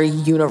entire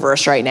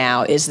universe right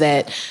now is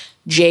that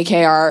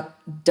JK,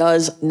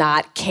 does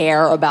not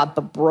care about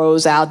the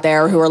bros out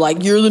there who are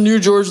like, you're the new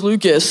George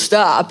Lucas,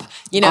 stop.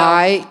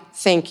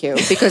 Thank you.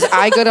 Because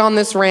I go on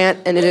this rant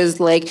and it is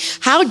like,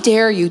 how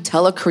dare you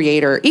tell a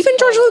creator, even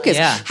George Lucas,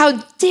 how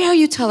dare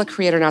you tell a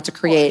creator not to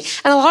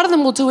create? And a lot of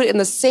them will do it in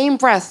the same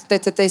breath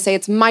that they say,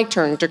 it's my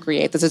turn to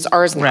create. This is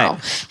ours now.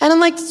 Right. And I'm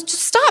like, just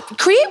stop,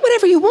 create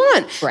whatever you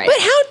want. Right.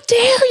 But how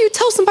dare you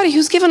tell somebody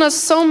who's given us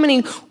so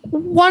many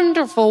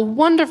wonderful,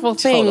 wonderful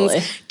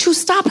things to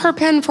stop her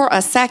pen for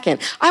a second?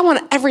 I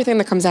want everything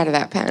that comes out of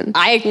that pen.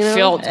 I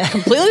feel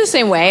completely the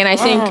same way. And I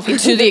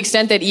think to the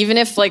extent that even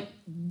if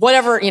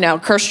whatever,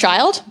 cursed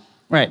child.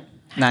 Right.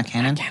 Not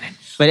canon.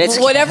 But it's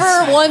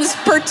whatever one's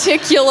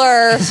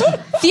particular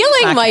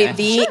feeling might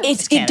be,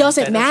 it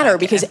doesn't matter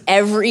because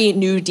every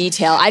new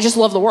detail, I just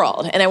love the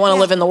world and I want to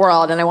live in the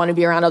world and I want to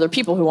be around other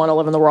people who want to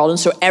live in the world. And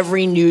so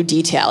every new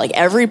detail, like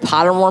every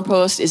Pottermore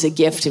post is a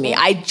gift to me.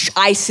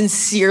 I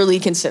sincerely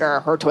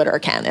consider her Twitter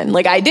canon.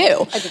 Like I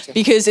do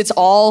because it's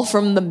all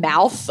from the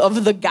mouth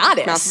of the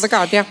goddess. Mouth of the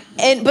god, yeah.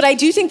 But I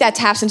do think that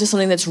taps into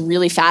something that's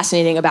really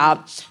fascinating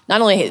about not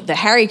only the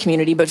Harry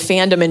community, but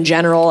fandom in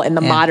general in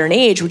the modern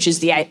age, which is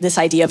this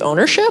idea of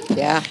ownership.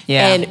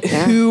 And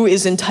who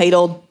is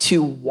entitled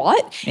to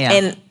what.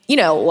 And,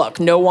 look,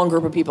 no one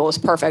group of people is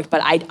perfect,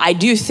 but I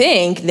do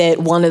think that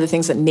one of the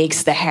things that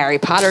makes the Harry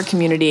Potter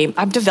community,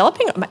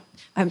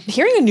 I'm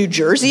hearing a New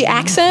Jersey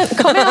accent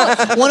come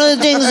out. One of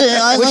the things that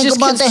I like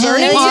about the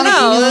Harry Potter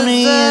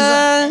community is...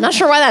 I'm not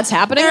sure why that's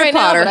happening right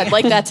now, but I'd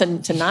like that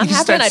to not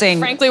happen. I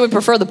frankly would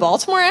prefer the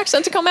Baltimore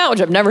accent to come out, which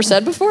I've never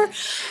said before.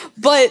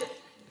 But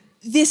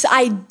this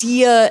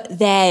idea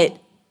that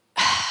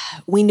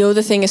we know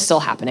the thing is still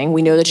happening.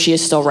 We know that she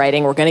is still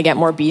writing. We're going to get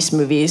more Beast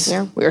movies.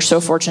 Yeah. We are so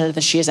fortunate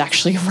that she is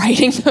actually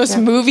writing those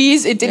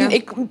movies. It didn't.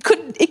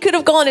 It could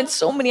have gone in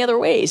so many other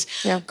ways.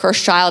 Yeah.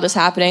 Cursed Child is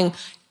happening.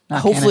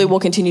 Hopefully we'll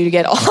continue to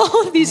get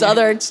all of these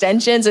other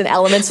extensions and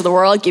elements of the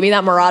world. Give me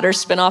that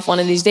Marauders spinoff one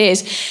of these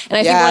days. And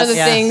I think one of the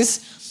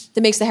things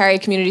that makes the Harry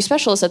community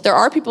special is that there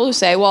are people who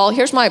say, well,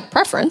 here's my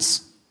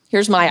preference.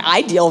 Here's my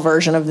ideal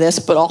version of this,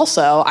 but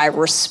also I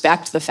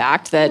respect the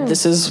fact that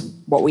this is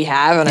what we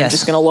have, and I'm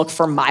just going to look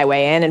for my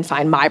way in and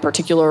find my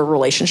particular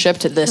relationship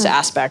to this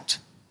aspect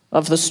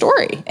of the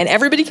story. And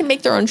everybody can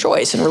make their own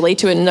choice and relate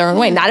to it in their own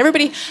way. Not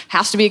everybody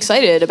has to be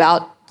excited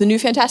about the new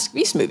Fantastic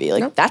Beasts movie.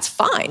 That's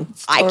fine.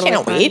 I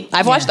can't wait.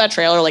 I've watched that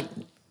trailer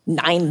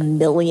 9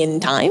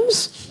 million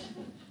times,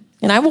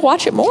 and I will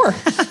watch it more.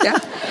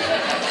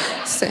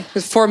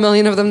 There's 4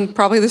 million of them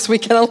probably this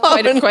weekend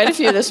alone. Quite a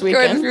few this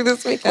weekend.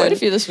 Quite a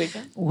few this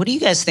weekend. What do you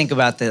guys think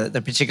about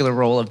the particular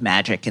role of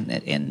magic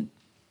in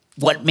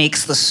what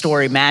makes the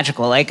story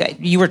magical? Like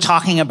you were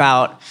talking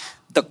about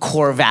the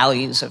core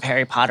values of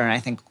Harry Potter, and I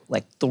think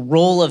the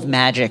role of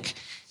magic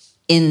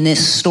in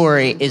this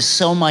story is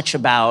so much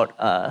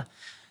about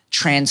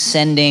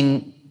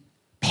transcending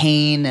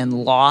pain and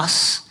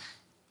loss.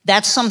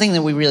 That's something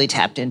that we really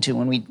tapped into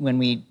when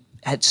we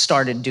had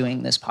started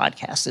doing this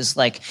podcast, is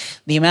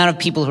the amount of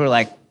people who are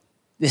like,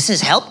 this has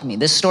helped me.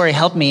 This story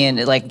helped me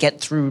and get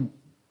through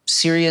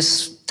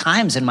serious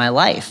times in my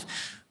life.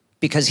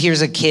 Because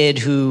here's a kid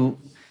who,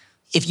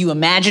 if you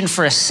imagine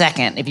for a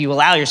second, if you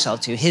allow yourself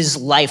to, his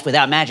life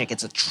without magic,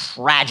 it's a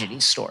tragedy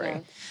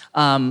story.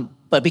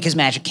 But because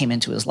magic came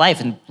into his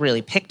life and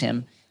really picked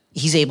him,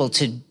 he's able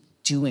to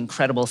do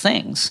incredible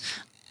things.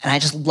 And I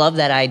just love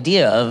that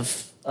idea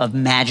of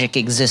magic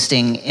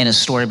existing in a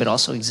story, but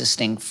also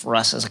existing for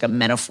us as a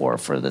metaphor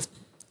for the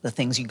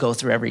things you go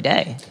through every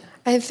day.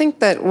 I think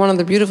that one of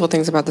the beautiful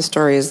things about the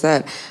story is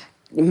that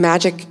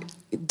magic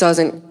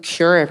doesn't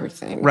cure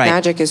everything. Right.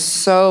 Magic is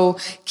so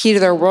key to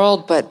their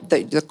world, but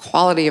the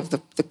quality of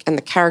and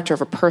the character of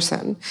a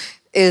person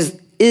is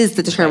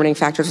the determining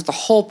factor. It's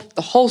what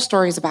the whole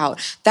story is about.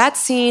 That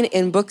scene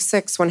in book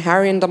 6 when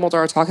Harry and Dumbledore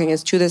are talking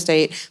is, to this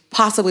date,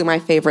 possibly my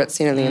favorite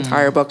scene in the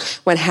entire book.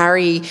 When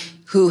Harry,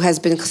 who has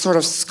been sort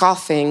of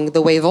scoffing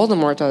the way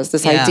Voldemort does,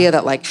 this idea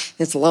that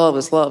it's love,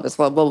 it's love, it's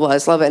love, blah, blah,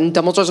 it's love. And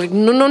Dumbledore's like,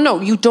 no,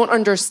 you don't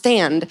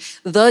understand.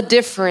 The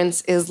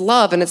difference is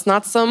love. And it's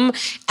not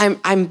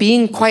I'm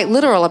being quite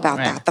literal about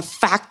that. The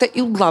fact that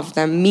you love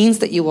them means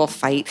that you will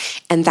fight.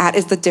 And that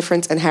is the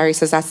difference. And Harry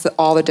says that's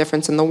all the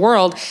difference in the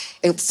world.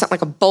 It sent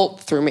like a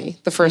bolt through me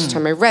the first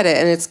time I read it.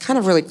 And it's kind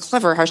of really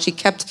clever how she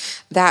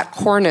kept that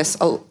coreness.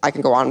 I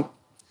can go on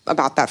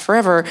about that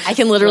forever. I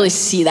can literally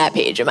see that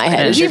page in my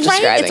head as you're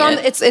describing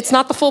it. It's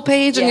not the full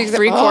page. Yeah, and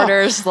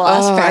 3/4, the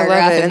last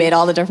paragraph. It made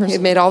all the difference. It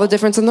made all the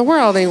difference in the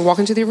world. And you walk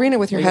into the arena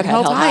with your head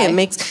held high. It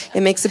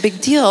makes a big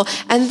deal.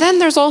 And then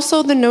there's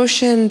also the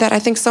notion that I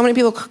think so many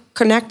people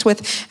connect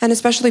with, and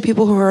especially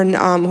people who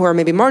are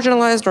maybe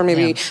marginalized or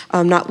maybe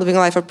not living a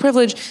life of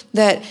privilege,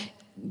 that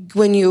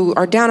when you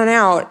are down and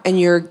out and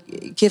you're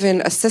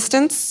given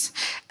assistance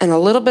and a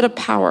little bit of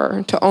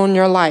power to own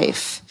your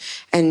life,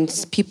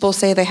 and people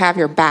say they have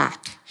your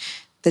back,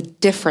 the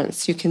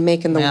difference you can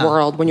make in the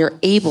world when you're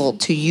able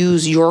to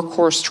use your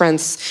core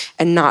strengths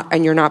and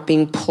you're not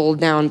being pulled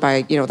down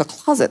by, the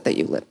closet that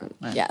you live in.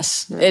 Right.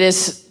 Yes.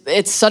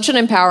 It's such an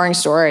empowering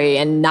story,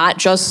 and not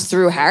just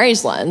through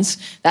Harry's lens.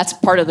 That's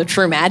part of the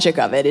true magic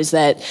of it, is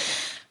that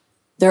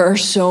there are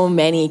so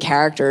many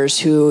characters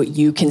who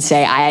you can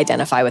say, I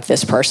identify with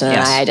this person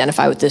and I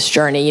identify with this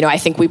journey. I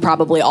think we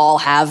probably all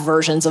have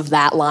versions of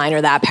that line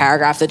or that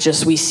paragraph that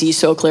just we see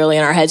so clearly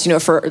in our heads,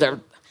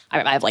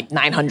 I have like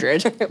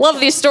 900. Love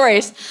these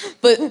stories.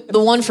 But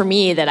the one for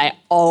me that I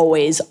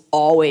always,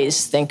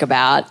 always think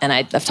about, and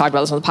I've talked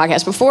about this on the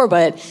podcast before,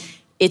 but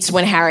it's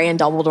when Harry and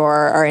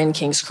Dumbledore are in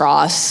King's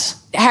Cross.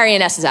 Harry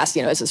in essence asks,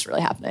 is this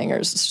really happening, or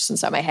is this just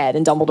inside my head?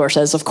 And Dumbledore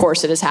says, of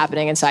course it is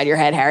happening inside your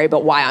head, Harry,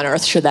 but why on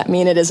earth should that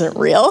mean it isn't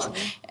real?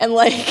 And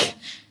like...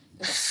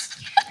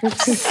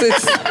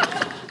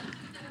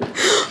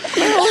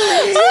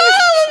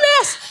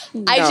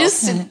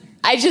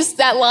 I just,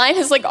 that line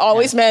has like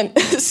always meant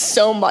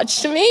so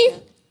much to me,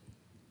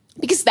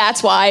 because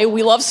that's why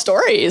we love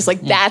stories.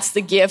 Like that's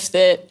the gift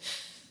that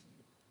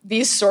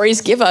these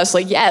stories give us.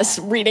 Like, yes,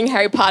 reading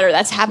Harry Potter,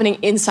 that's happening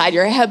inside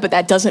your head, but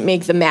that doesn't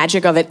make the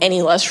magic of it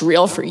any less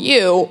real for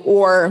you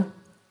or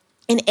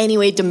in any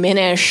way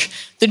diminish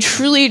the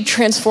truly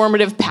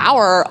transformative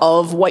power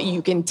of what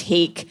you can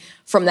take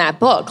from that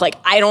book. Like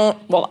I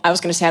was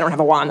going to say I don't have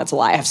a wand. That's a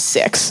lie. I have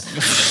 6.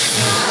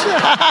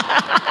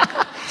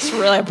 It's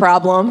really a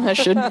problem. I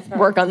should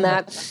work on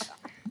that.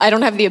 I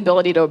don't have the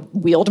ability to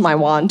wield my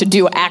wand to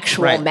do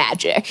actual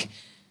magic.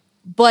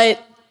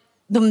 But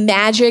the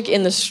magic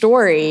in the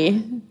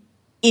story,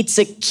 it's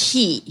a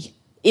key.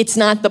 It's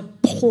not the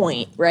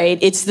point, right?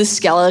 It's the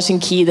skeleton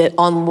key that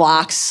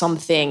unlocks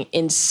something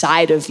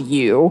inside of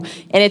you.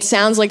 And it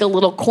sounds like a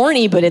little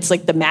corny, but it's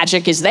like the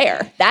magic is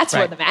there. That's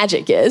where the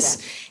magic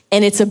is.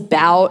 And it's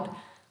about...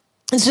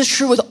 This is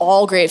true with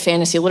all great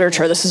fantasy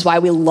literature. This is why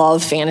we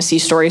love fantasy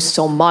stories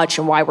so much,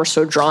 and why we're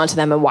so drawn to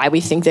them, and why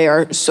we think they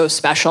are so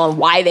special, and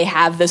why they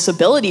have this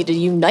ability to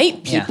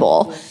unite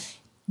people. Yeah.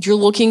 You're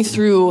looking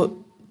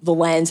through the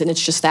lens, and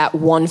it's just that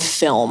one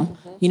film.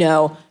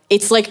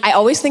 It's like, I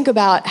always think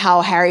about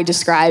how Harry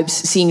describes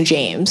seeing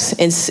James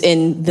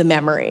in The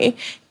Memory,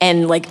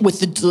 and like with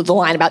the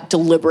line about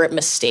deliberate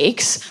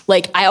mistakes.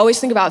 Like, I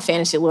always think about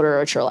fantasy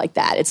literature like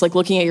that. It's like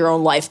looking at your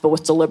own life, but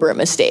with deliberate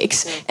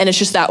mistakes. And it's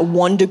just that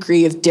 1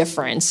 degree of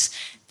difference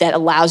that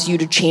allows you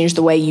to change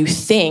the way you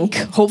think,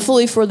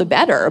 hopefully for the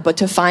better, but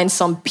to find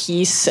some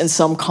peace and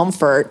some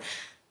comfort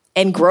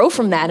and grow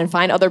from that, and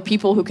find other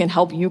people who can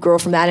help you grow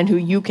from that and who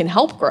you can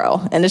help grow.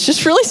 And it's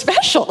just really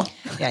special.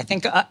 Yeah,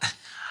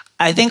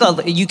 I think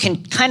you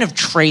can kind of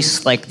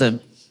trace like the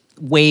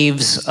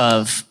waves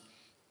of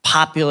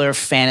popular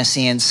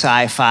fantasy and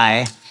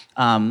sci-fi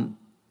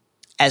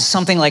as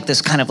something like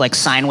this kind of like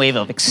sine wave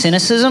of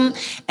cynicism.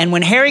 And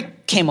when Harry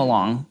came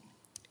along,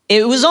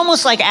 it was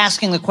almost like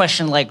asking the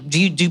question, like,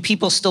 do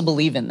people still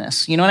believe in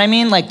this? You know what I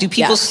mean? Like, do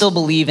people still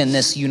believe in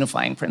this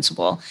unifying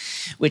principle,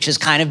 which has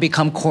kind of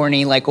become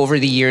corny like over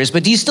the years?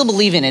 But do you still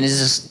believe in it?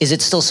 Is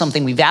it still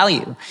something we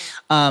value?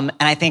 And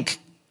I think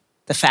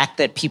the fact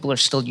that people are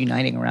still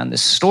uniting around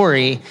this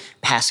story,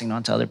 passing it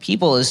on to other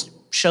people,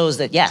 shows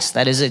that yes,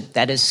 that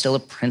is still a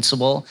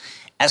principle,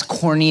 as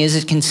corny as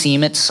it can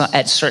seem at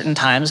certain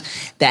times,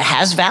 that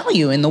has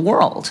value in the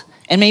world,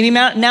 and maybe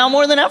now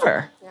more than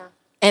ever. Yeah.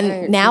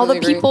 And now the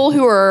people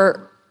who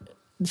are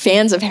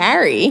fans of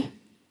Harry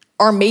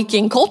are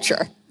making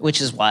culture,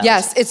 which is wild.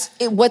 Yes,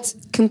 what's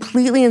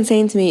completely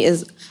insane to me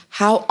is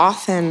how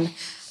often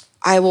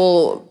I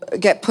will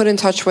get put in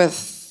touch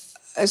with.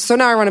 So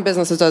now I run a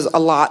business that does a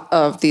lot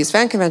of these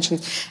fan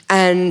conventions,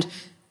 and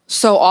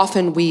so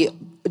often we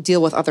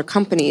deal with other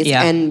companies,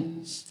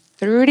 and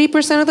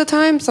 30% of the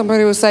time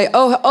somebody will say,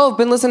 oh, I've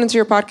been listening to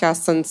your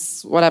podcast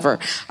since whatever.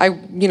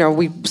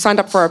 We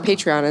signed up for our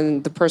Patreon,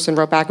 and the person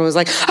wrote back and was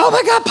like, oh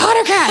my God,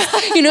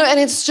 Pottercast! And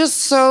it's just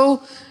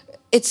so...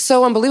 It's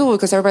so unbelievable,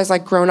 because everybody's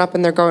like grown up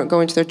and they're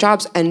going to their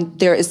jobs, and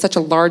there is such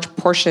a large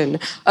portion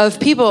of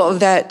people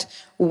that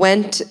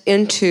went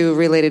into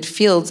related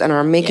fields and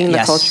are making the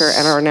culture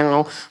and are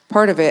now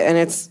part of it, and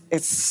it's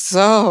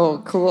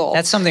so cool.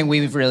 That's something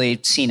we've really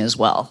seen as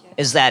well,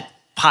 is that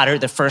Potter,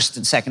 the first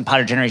and second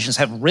Potter generations,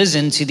 have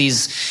risen to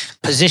these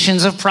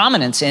positions of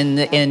prominence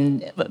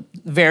in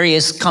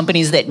various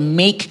companies that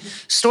make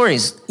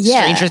stories.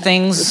 Yeah. Stranger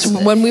Things.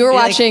 When we were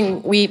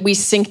watching, we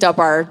synced up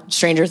our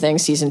Stranger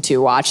Things season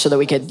 2 watch so that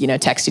we could,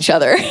 text each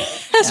other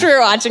as we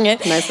were watching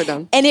it. Nicely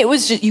done. And it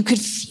was just, you could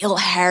feel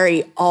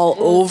Harry all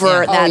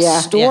over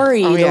that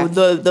story.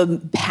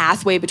 The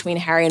pathway between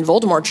Harry and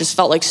Voldemort just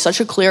felt like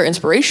such a clear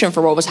inspiration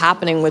for what was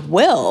happening with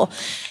Will.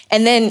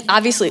 And then,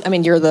 obviously,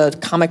 you're the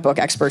comic book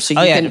expert, so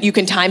you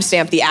can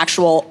timestamp the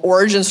actual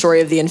origin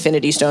story of the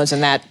Infinity Stones,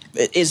 and that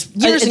is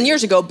years and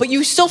years ago. But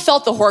you still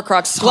felt the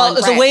Horcrux. Well,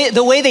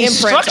 the way they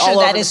structure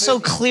that is so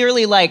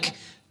clearly like,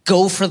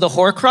 go for the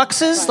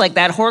Horcruxes, like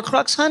that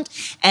Horcrux hunt,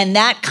 and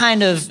that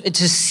kind of,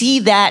 to see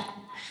that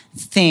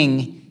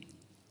thing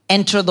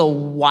enter the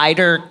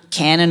wider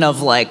canon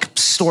of like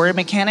story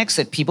mechanics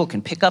that people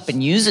can pick up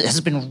and use, it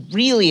has been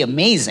really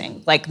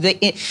amazing. Like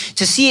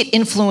to see it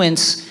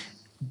influence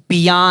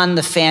beyond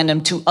the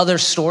fandom to other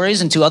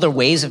stories and to other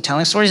ways of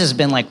telling stories has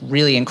been like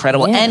really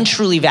incredible and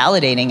truly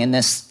validating in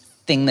this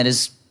thing that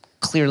is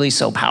clearly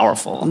so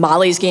powerful.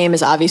 Molly's game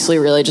is obviously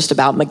really just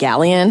about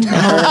McGallion and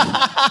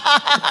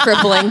her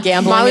crippling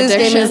gambling Molly's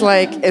addiction.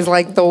 game is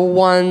like the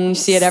one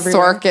see it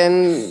everywhere.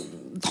 Sorkin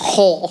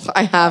hole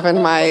I have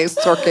in my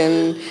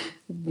Sorkin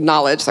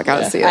knowledge. I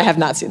gotta see it. I have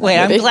not seen that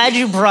Wait, movie. I'm glad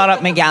you brought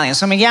up McGallion.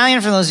 So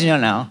McGallion, for those who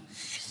don't know,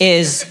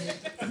 is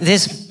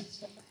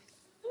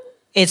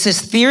it's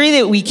this theory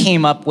that we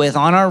came up with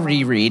on our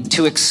reread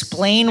to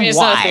explain It's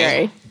not a why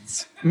theory.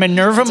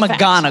 Minerva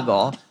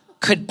McGonagall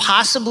could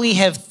possibly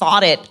have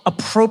thought it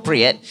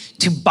appropriate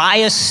to buy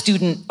a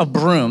student a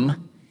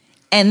broom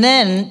and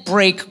then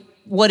break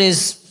what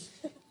is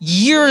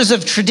years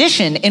of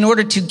tradition in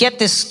order to get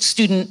this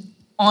student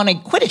on a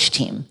Quidditch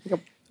team,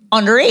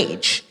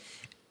 underage.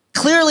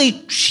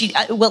 Clearly,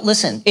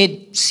 listen,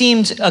 it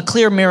seemed a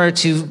clear mirror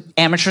to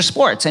amateur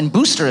sports and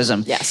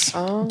boosterism. Yes.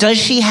 Does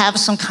she have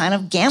some kind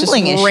of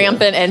gambling issue?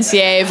 Rampant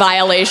NCAA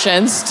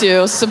violations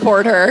to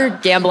support her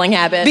gambling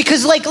habit.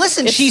 Because, like,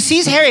 listen, she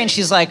sees Harry and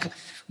she's like,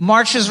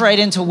 marches right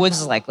into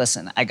Woods like,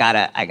 listen, I got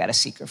a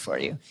secret for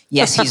you.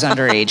 Yes, he's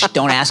underage.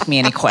 Don't ask me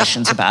any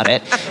questions about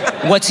it.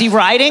 What's he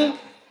riding?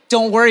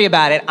 Don't worry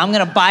about it. I'm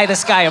going to buy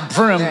this guy a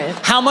broom. Right.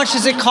 How much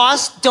does it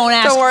cost? Don't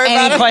ask worry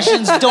about any it.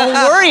 questions. Don't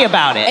worry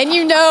about it. And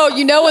you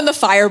know when the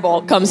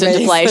firebolt comes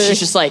into play,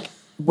 she's just like,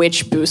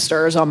 which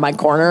booster is on my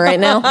corner right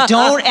now?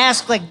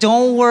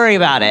 Don't worry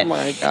about it. Oh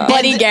my God.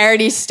 Buddy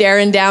Garrity's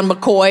staring down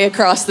McCoy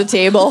across the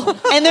table.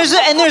 And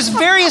there's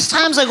various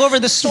times like over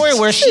the story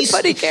where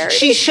Buddy Garrity.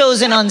 she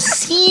shows an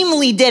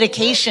unseemly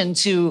dedication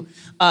to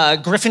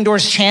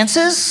Gryffindor's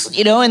chances,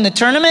 in the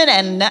tournament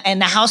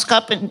and the House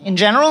Cup in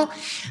general,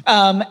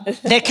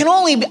 that can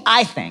only,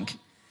 I think,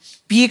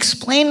 be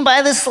explained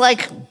by this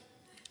like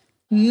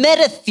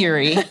meta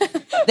theory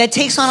that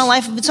takes on a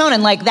life of its own,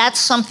 and like that's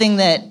something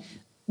that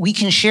we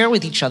can share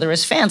with each other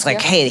as fans.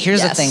 Like, hey,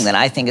 here's the thing that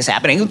I think is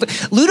happening.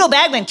 Ludo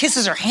Bagman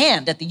kisses her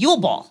hand at the Yule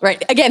Ball.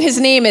 Right. Again, his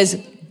name is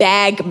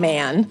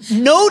Bagman.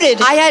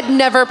 Noted. I had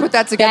never put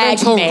that together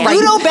until Bagman. right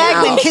Ludo now.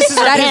 Bagman kisses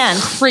her That hand.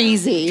 is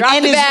crazy. Drop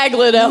and the is bag,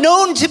 Ludo.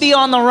 known to be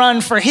on the run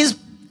for his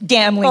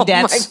gambling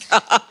debts.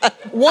 My God.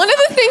 One of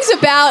the things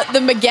about the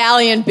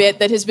McGallion bit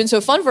that has been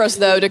so fun for us,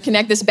 though, to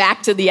connect this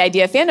back to the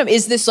idea of fandom,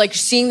 is this like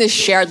seeing this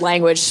shared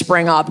language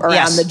spring up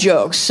around the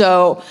jokes.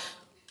 So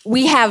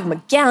we have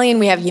McGallion,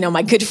 we have,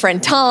 my good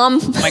friend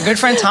Tom. My good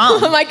friend Tom.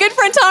 My good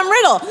friend Tom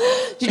Riddle.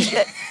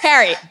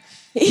 Harry.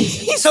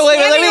 He's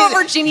standing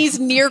over Ginny's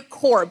near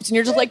corpse, and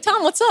you're just like,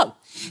 Tom, what's up?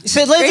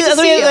 So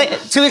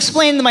to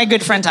explain my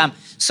good friend Tom.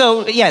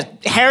 So yeah,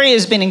 Harry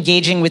has been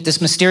engaging with this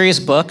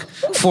mysterious book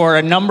for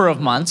a number of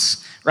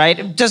months, right?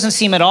 It doesn't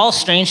seem at all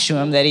strange to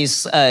him that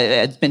he's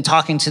been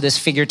talking to this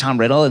figure, Tom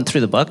Riddle, and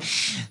through the book.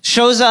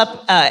 Shows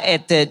up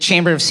at the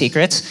Chamber of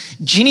Secrets.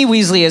 Ginny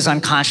Weasley is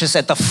unconscious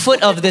at the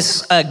foot of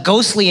this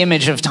ghostly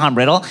image of Tom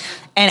Riddle.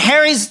 And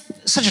Harry's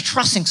such a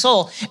trusting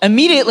soul.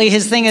 Immediately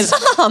his thing is,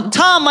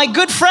 Tom, my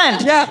good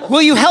friend,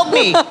 will you help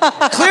me?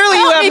 Clearly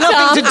you have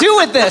nothing to do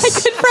with this.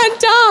 My good friend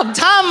Tom.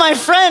 Tom, my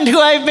friend, who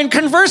I've been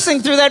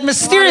conversing through that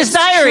mysterious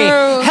diary.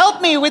 true.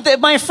 Help me with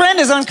it. My friend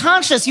is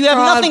unconscious. You have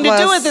God nothing to do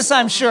bless. with this,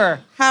 I'm sure.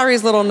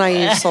 Harry's little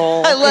naive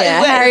soul.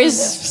 Yeah,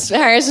 Harry's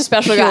a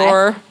special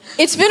Pure. guy.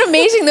 It's been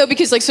amazing though,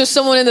 because so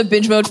someone in the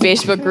Binge Mode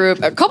Facebook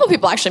group, a couple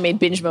people actually made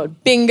Binge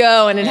Mode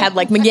bingo, and it had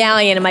like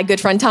McGallion and my good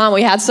friend Tom.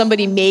 We had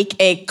somebody make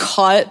a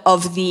cut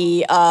of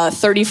the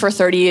 30 for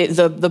 30,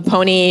 the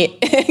Pony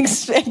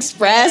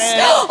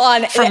Express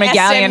on For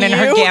McGallion and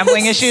her SMU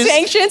gambling issues.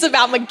 sanctions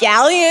about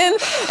McGallion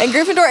and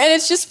Gryffindor, and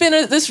it's just been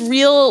this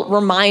real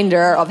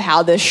reminder of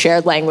how this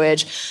shared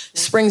language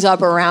springs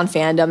up around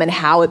fandom and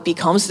how it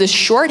becomes this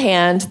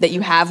shorthand that you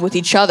have with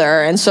each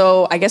other. And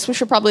so I guess we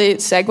should probably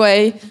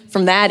segue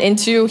from that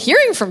into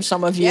hearing from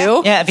some of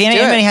you. Yeah, if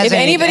anybody has If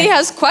anybody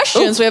has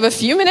questions, we have a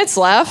few minutes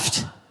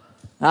left.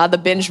 The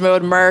Binge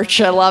Mode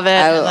merch, I love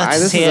it.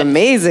 This see is it.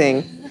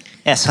 amazing.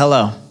 Yes,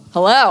 hello.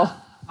 Hello.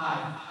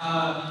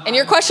 And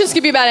your questions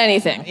could be about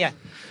anything. Yeah.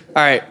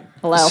 All right.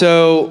 Hello.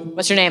 So,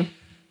 What's your name?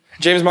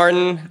 James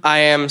Martin. I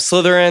am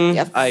Slytherin.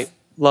 Yep. I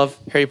love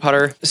Harry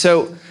Potter.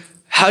 So,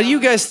 how do you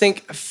guys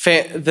think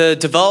the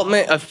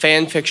development of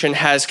fan fiction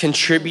has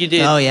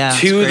contributed that's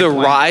a to great the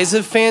point. rise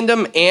of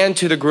fandom and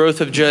to the growth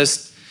of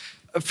just,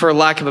 for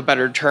lack of a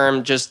better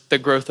term, just the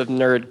growth of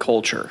nerd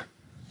culture?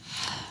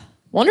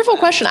 Wonderful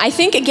question. I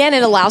think, again,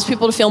 it allows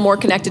people to feel more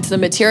connected to the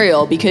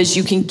material because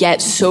you can get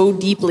so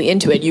deeply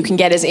into it. You can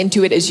get as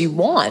into it as you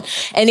want.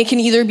 And it can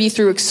either be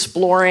through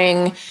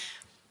exploring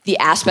the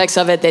aspects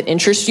of it that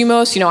interest you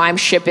most. I'm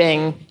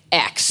shipping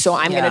X, so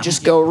I'm going to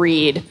just go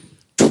read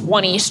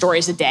 20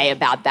 stories a day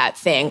about that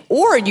thing.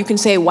 Or you can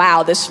say,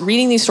 wow,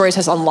 reading these stories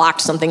has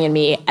unlocked something in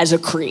me as a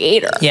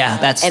creator. Yeah,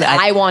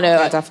 I want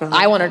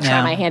to try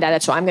Yeah. my hand at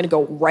it, so I'm going to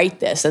go write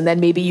this. And then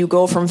maybe you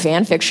go from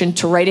fan fiction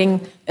to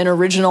writing an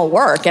original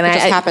work. And It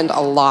just happened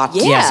a lot.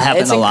 Yeah, Yes, it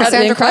happened it's a lot.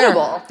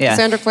 incredible. Yeah.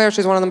 Cassandra Clare,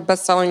 she's one of the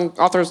best-selling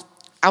authors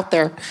out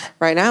there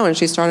right now, and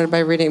she started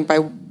by writing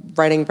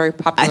very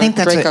popular I think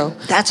Draco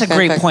that's a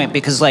great fanfic. point,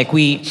 because like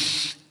we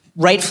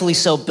rightfully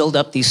so build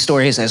up these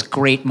stories as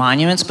great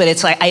monuments, but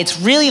it's like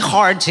it's really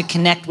hard to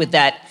connect with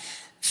that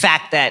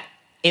fact that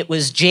it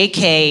was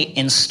JK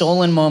in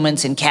stolen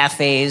moments in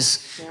cafes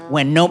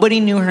when nobody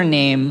knew her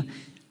name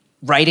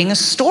writing a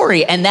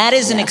story, and that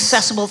is an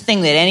accessible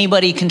thing that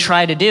anybody can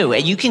try to do.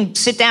 You can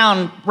sit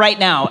down right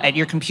now at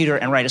your computer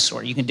and write a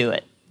story. You can do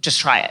it. Just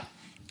try it.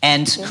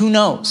 And who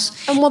knows?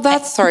 And well,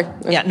 that's sorry.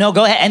 Yeah, no,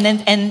 go ahead.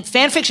 And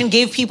fan fiction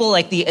gave people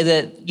like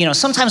the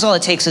sometimes all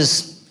it takes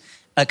is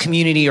a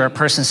community or a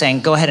person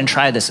saying, go ahead and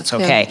try this, it's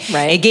okay. Yeah,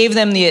 right. It gave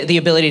them the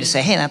ability to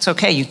say, hey, that's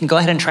okay, you can go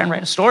ahead and try and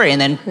write a story, and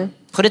then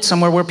put it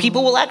somewhere where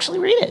people will actually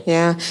read it.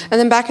 Yeah, and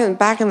then back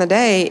in the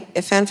day,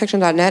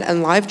 fanfiction.net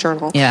and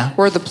LiveJournal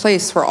were the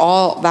place where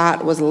all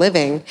that was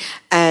living,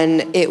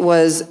 and it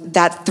was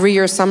that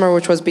 3-year summer,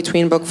 which was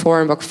between book 4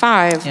 and book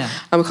 5. Yeah.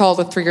 And we call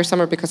it the 3-year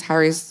summer because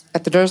Harry's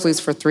at the Dursleys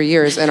for 3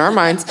 years. In our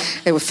minds,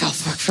 it would felt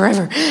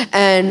forever.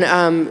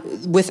 And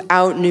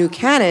without new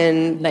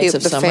canon, Nights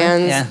of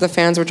Summer. the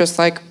fans were just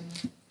like,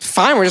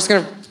 fine, we're just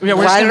gonna we're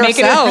write just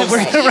it gonna ourselves.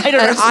 we're gonna write it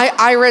And ourselves.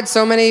 I read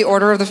so many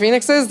Order of the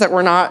Phoenixes that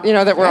were not,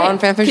 that were on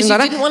Because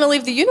fanfiction.net. you didn't want to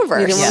leave the universe.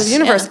 You didn't want the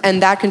universe,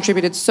 and that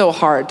contributed so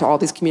hard to all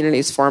these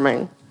communities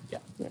forming.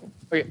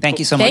 Thank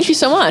you so much. Thank you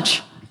so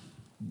much.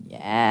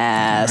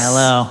 Yes.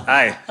 Hello.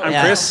 Hi, I'm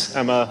Yeah. Chris.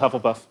 I'm a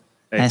Hufflepuff.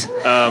 Hey. Nice.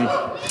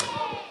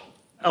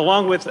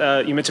 Along with,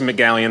 you mentioned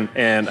McGallion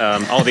and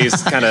all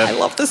these kind of... I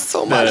love this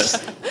so much.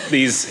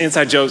 These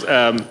inside jokes.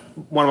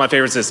 One of my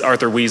favorites is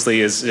Arthur Weasley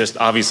is just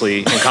obviously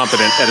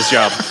incompetent at his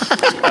job.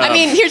 I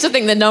mean, here's the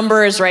thing. The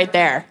number is right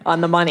there on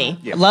the money.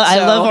 Yeah. I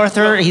So- love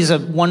Arthur. He's a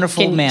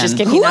wonderful man. Just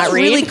can Who he is not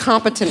read? really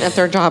competent at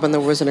their job in the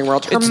Wizarding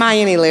world?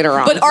 Hermione later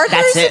on. But Arthur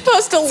That's is it.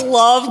 supposed to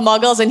love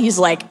muggles, and he's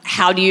like,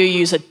 how do you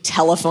use a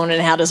telephone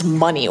and how does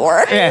money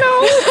work?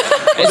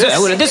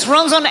 This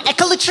runs on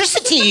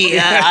eclectricity.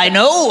 I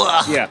know.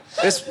 Yeah,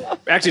 this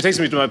actually takes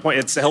me to my point.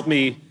 It's helped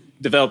me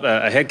develop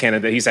a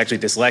headcanon that he's actually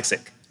dyslexic.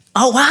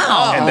 Oh,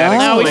 wow. And that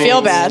Now we explains-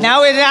 feel bad.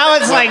 Now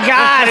it's like,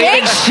 God.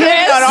 Thanks, Chris.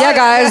 yeah,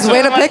 guys,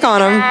 way to pick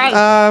on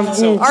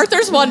him.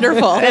 Arthur's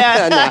wonderful.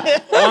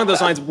 Along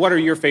those lines, what are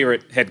your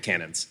favorite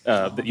headcanons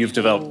that you've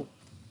developed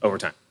over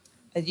time?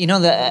 You know,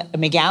 the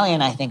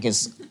McGallion, I think,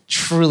 is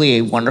truly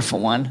a wonderful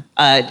one.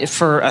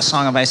 For A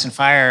Song of Ice and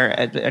Fire,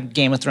 at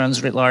Game of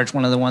Thrones writ large,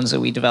 one of the ones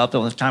that we developed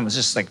over time was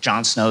just like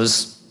Jon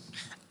Snow's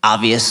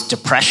obvious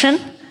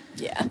depression.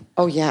 Yeah.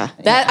 Oh, yeah.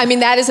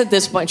 That is at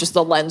this point just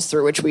the lens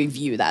through which we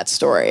view that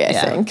story, I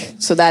think.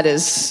 So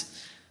that's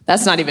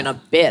not even a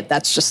bit.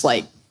 That's just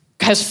like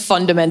has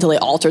fundamentally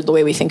altered the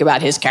way we think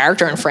about his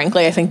character and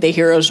frankly, I think the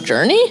hero's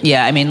journey.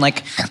 Yeah, I mean,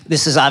 like,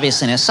 this is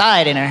obviously an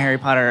aside in a Harry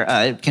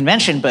Potter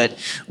convention, but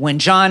when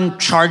John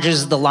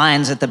charges the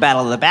Lions at the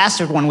Battle of the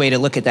Bastard, one way to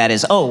look at that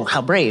is, oh,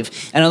 how brave.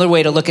 Another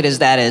way to look at it is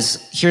that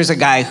is, here's a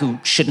guy who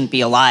shouldn't be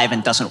alive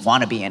and doesn't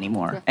want to be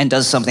anymore and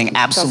does something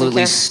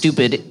absolutely care.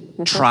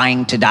 stupid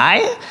trying to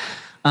die.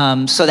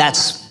 So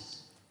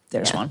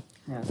there's one.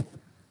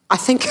 I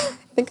think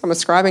I'm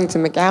ascribing to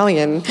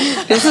McGallion.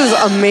 This is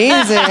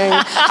amazing.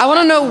 I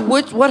want to know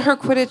what her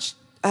Quidditch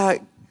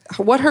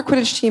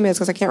team is,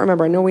 because I can't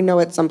remember. I know we know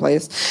it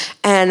someplace.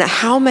 And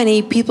how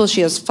many people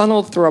she has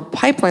funneled through a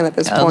pipeline at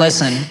this point.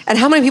 Listen. And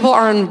how many people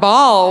are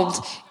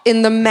involved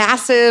in the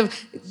massive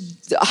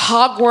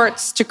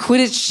Hogwarts to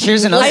Quidditch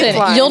Here's another- Listen,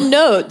 pipeline. you'll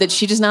note that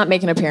she does not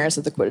make an appearance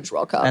at the Quidditch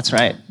World Cup. That's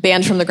right.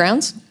 Banned from the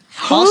grounds.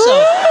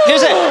 Also,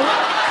 here's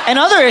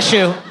another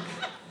issue.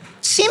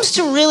 Seems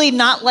to really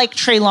not like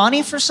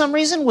Trelawney for some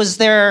reason. Was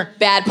there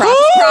Bad was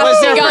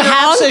prophecy there gone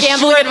perhaps wrong? a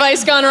Gambling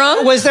advice gone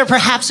wrong? Was there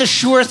perhaps a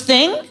sure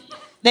thing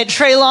that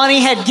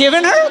Trelawney had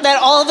given her that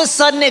all of a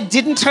sudden it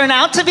didn't turn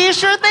out to be a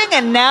sure thing,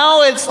 and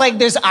now it's like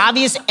there's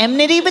obvious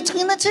enmity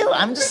between the two?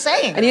 I'm just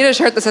saying. I need a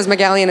shirt that says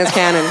McGallion is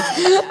canon.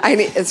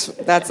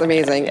 That's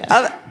amazing.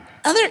 Yeah.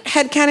 Other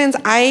headcanons,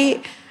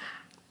 I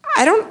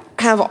don't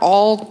have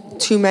all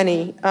too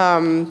many.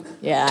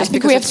 Yeah, I just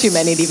think because we have it's- too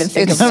many to even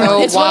think it's of.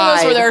 so It's one of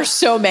those where wide. there are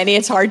so many,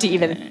 it's hard to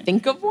even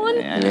think of one.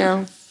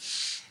 Yeah.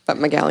 But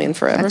McGallion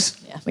forever.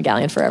 Yeah,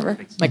 McGallion forever.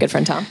 My good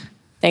friend Tom.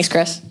 Thanks,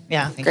 Chris.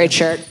 Yeah, thank Great you.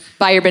 shirt.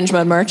 Buy your Binge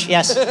Mode merch.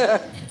 Yes.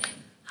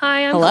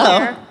 Hi, I'm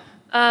Hello.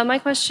 Claire. My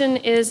question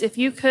is, if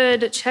you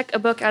could check a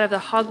book out of the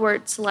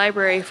Hogwarts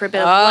library for a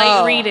bit of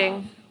light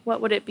reading, what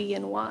would it be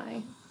and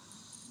why?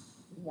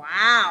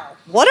 Wow.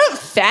 What a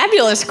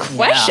fabulous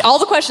question. Yeah. All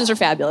the questions are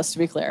fabulous, to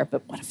be clear,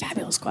 but what a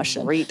fabulous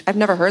question. Great. I've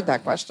never heard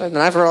that question, and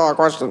I've heard a lot of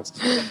questions.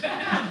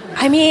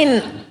 I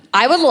mean,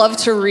 I would love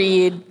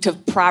to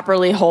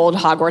properly hold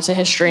Hogwarts a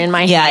history in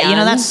my hands. Yeah, you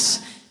know,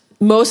 that's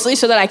Mostly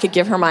so that I could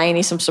give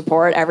Hermione some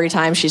support every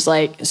time she's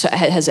like, so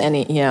has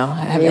anyone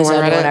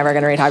ever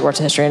going to read Hogwarts of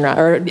History?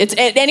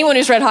 Anyone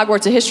who's read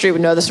Hogwarts of History would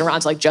know this, and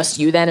Ron's like, just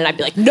you then? And I'd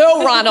be like,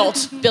 no, Ronald,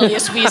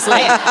 Bilious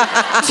Weasley.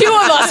 2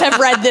 of us have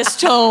read this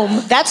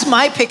tome. That's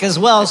my pick as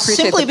well,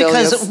 simply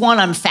because, one,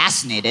 I'm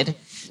fascinated.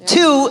 Yeah.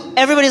 2,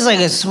 everybody's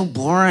like, it's so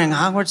boring,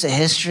 Hogwarts of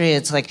History.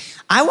 It's like,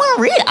 I want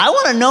to read it. I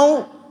want to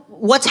know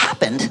what's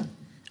happened.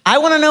 I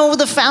want to know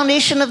the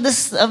foundation of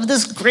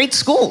this great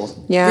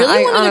school. Yeah,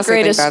 really, one of the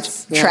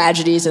greatest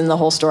tragedies in the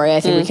whole story, I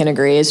think we can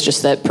agree, is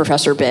just that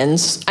Professor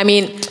Binns. I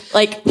mean,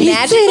 like,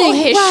 magical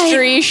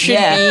history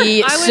should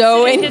be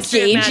so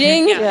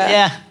engaging.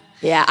 Yeah.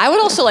 I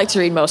would also like to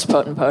read Most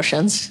Potent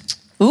Potions.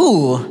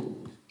 Ooh.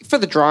 For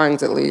the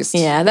drawings, at least.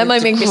 Yeah, that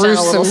might make me sound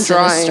a little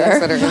sinister.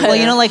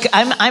 Well, like,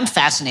 I'm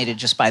fascinated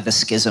just by the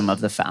schism of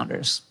the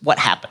founders. What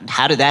happened?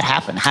 How did that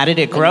happen? How did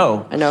it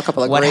grow? I know a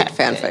couple of great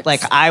fanfics.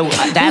 Like,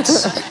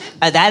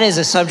 that is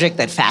a subject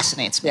that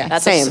fascinates me. Yeah,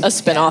 that's a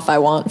spin-off I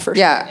want for sure.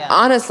 Yeah,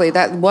 honestly,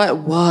 that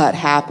what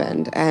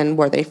happened, and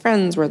were they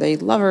friends? Were they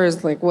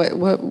lovers? Like, what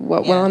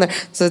went on there?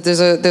 So there's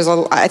a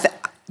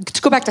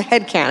to go back to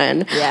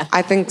headcanon. Yeah,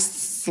 I think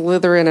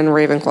Slytherin and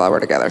Ravenclaw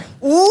were together.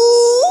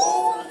 Ooh.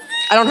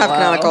 I don't have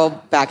canonical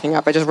backing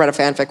up. I just read a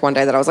fanfic one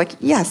day that I was like,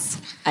 yes.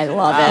 I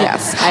love it.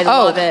 Yes. I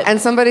love it. And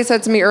somebody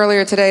said to me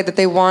earlier today that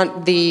they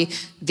want the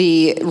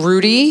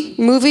Rudy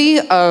movie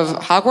of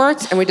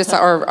Hogwarts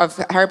or of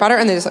Harry Potter,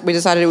 and we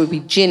decided it would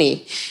be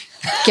Ginny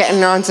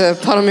getting onto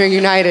Puddlemere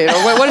United.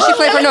 Or what does she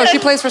play for? No, she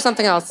plays for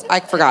something else. I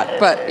forgot.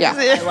 But yeah.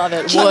 I love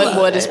it.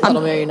 Wood is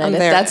Puddlemere United.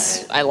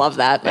 I love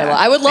that. Yeah.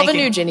 I would love a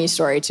new Ginny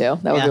story too.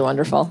 That would be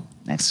wonderful.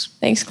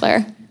 Thanks,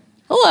 Claire.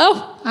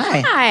 Hello.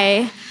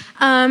 Hi.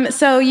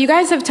 So you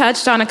guys have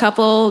touched on a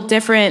couple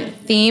different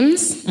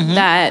themes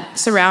that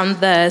surround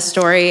the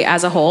story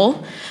as a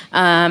whole.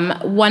 I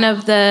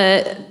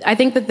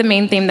think that the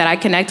main theme that I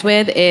connect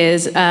with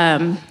is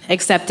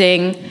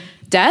accepting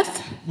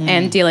death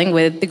and dealing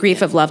with the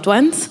grief of loved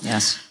ones.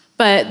 Yes.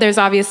 But there's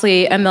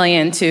obviously a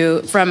million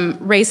from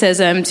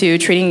racism to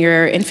treating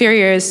your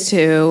inferiors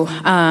to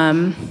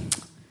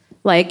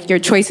like your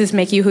choices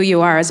make you who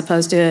you are as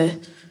opposed to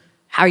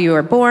how you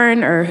were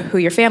born or who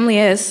your family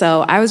is.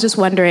 So I was just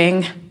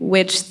wondering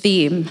which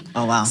theme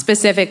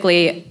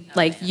specifically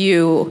like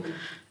you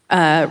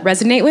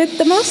resonate with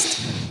the most?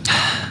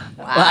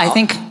 Well, I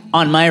think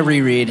on my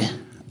reread,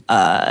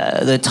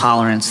 the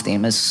tolerance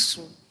theme has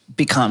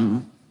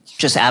become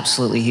just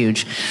absolutely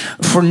huge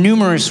for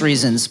numerous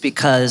reasons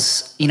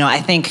because,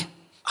 I think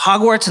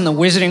Hogwarts and the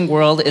wizarding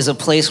world is a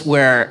place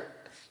where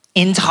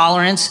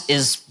intolerance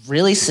is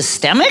really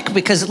systemic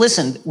because,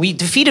 listen, we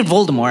defeated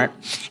Voldemort,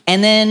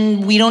 and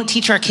then we don't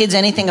teach our kids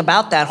anything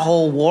about that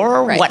whole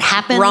war, what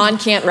happened. Ron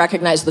can't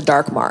recognize the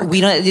dark mark.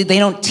 They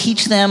don't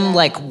teach them,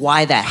 like,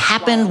 why that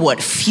happened,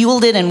 what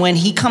fueled it, and when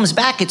he comes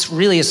back, it's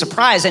really a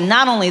surprise. And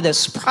not only the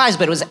surprise,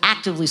 but it was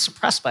actively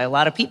suppressed by a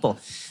lot of people.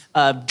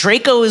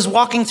 Draco is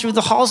walking through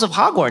the halls of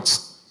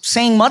Hogwarts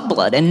saying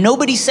mudblood, and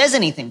nobody says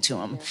anything to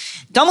him.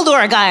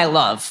 Dumbledore, a guy I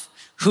love,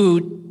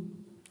 who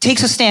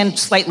takes a stand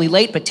slightly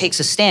late, but takes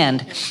a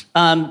stand,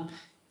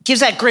 gives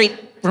that great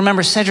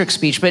Remember Cedric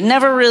speech, but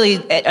never really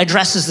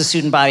addresses the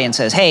student body and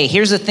says, hey,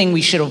 here's the thing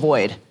we should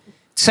avoid,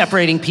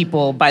 separating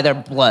people by their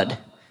blood.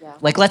 Yeah.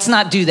 Like, let's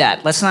not do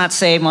that. Let's not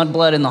say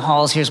mudblood in the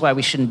halls, here's why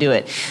we shouldn't do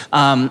it.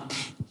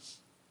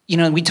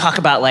 We talk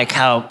about like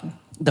how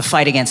the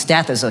fight against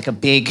death is like a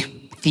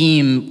big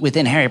theme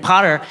within Harry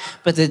Potter,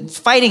 but the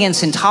fight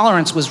against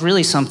intolerance was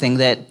really something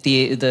that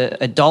the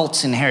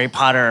adults in Harry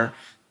Potter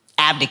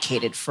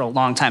abdicated for a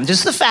long time.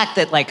 Just the fact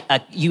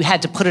that you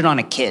had to put it on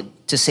a kid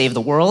to save the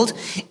world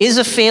is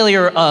a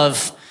failure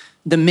of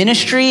the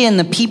ministry and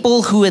the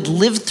people who had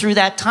lived through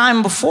that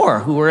time before,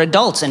 who were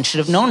adults and should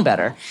have known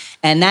better.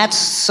 And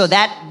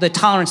the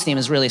tolerance theme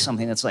is really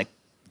something that's like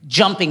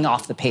jumping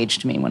off the page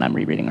to me when I'm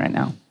rereading right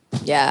now.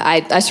 Yeah,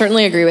 I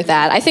certainly agree with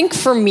that. I think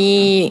for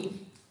me,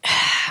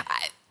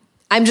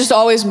 I'm just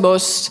always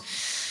most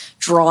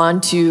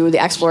drawn to the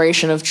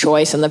exploration of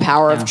choice and the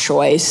power of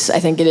choice. I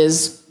think it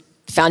is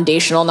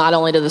foundational not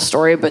only to the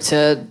story, but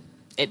to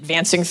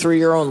advancing through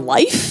your own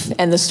life.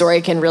 And the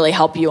story can really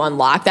help you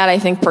unlock that. I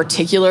think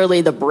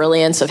particularly the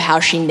brilliance of how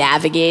she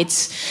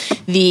navigates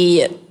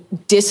the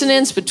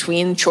dissonance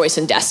between choice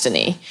and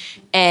destiny.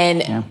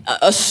 And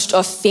a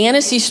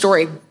fantasy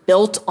story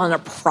built on a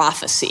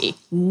prophecy,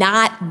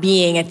 not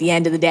being at the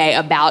end of the day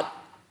about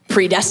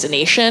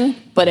predestination,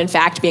 but in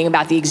fact being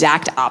about the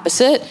exact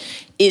opposite,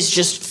 is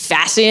just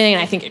fascinating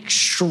and I think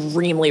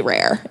extremely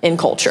rare in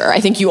culture. I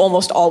think you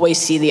almost always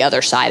see the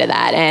other side of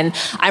that. And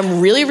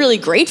I'm really, really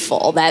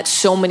grateful that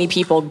so many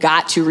people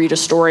got to read a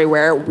story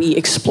where we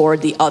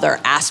explored the other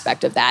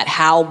aspect of that,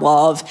 how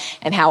love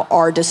and how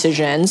our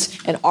decisions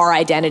and our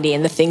identity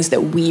and the things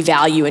that we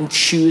value and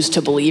choose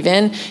to believe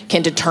in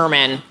can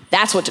determine,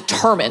 that's what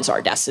determines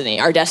our destiny.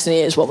 Our destiny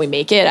is what we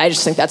make it. I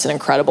just think that's an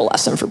incredible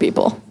lesson for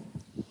people.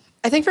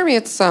 I think for me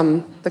it's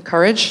the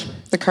courage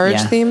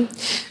theme,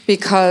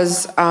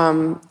 because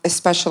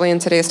especially in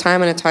today's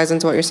time, and it ties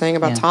into what you're saying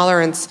about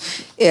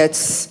tolerance,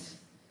 it's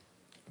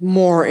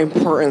more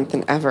important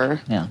than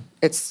ever. Yeah.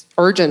 It's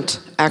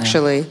urgent,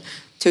 actually,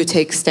 to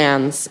take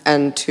stands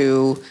and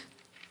to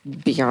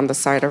be on the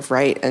side of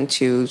right and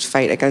to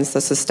fight against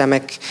the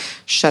systemic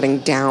shutting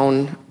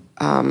down,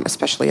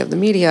 especially of the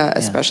media,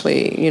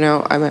 especially,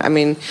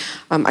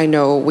 I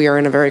know we are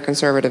in a very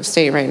conservative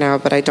state right now,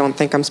 but I don't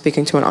think I'm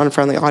speaking to an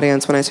unfriendly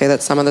audience when I say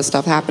that some of the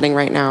stuff happening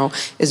right now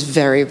is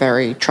very,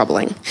 very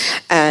troubling.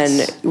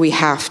 And we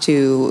have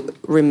to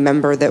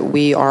remember that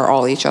we are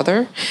all each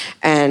other.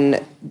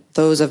 And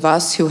those of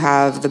us who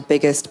have the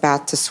biggest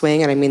bat to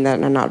swing, and I mean that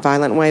in a not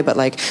violent way, but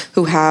like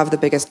who have the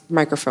biggest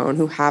microphone,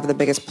 who have the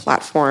biggest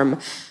platform,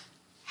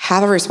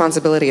 have a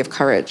responsibility of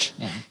courage.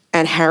 Yeah.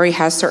 And Harry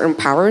has certain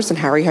powers, and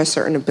Harry has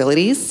certain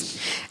abilities,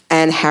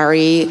 and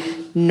Harry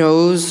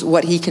knows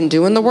what he can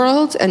do in the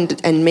world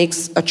and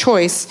makes a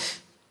choice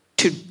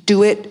to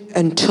do it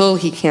until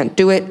he can't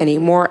do it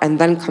anymore, and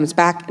then comes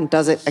back and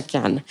does it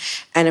again.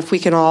 And if we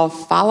can all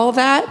follow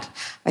that,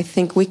 I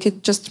think we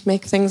could just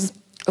make things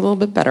a little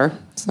bit better.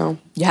 So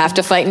you have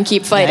to fight and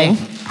keep fighting.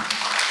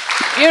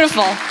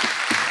 Beautiful.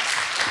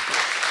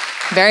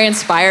 Very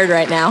inspired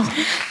right now.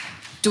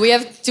 Do we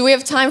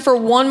have time for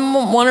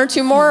one or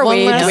two more? Do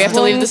we have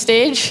to leave the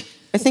stage?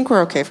 I think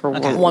we're okay for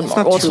one. One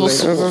more.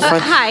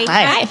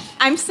 Hi.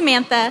 I'm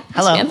Samantha.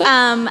 Hello.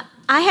 Samantha?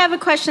 I have a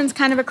question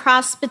kind of a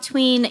cross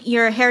between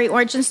your Harry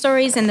origin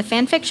stories and the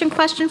fan fiction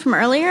question from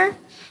earlier.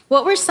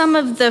 What were some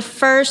of the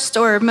first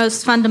or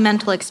most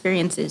fundamental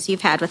experiences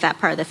you've had with that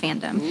part of the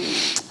fandom?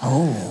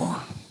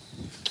 Oh.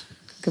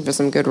 Looking for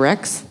some good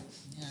recs?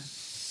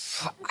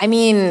 I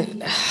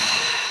mean,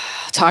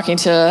 talking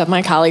to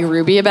my colleague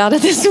Ruby about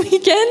it this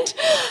weekend,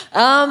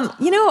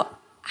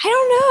 I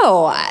don't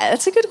know.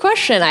 That's a good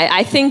question.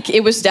 I think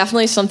it was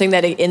definitely something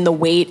that in the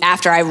wait,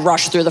 after I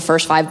rushed through the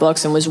first 5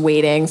 books and was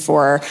waiting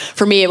for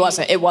me,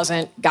 it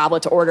wasn't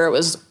Goblet to Order, it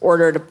was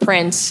Order to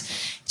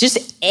Prince.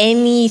 Just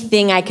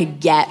anything I could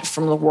get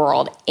from the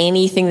world,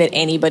 anything that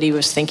anybody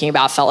was thinking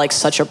about felt like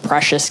such a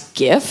precious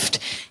gift.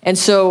 And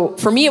so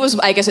for me,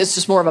 I guess it's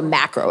just more of a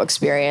macro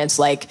experience,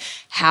 like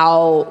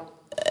how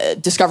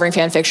discovering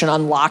fan fiction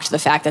unlocked the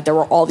fact that there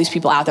were all these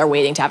people out there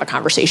waiting to have a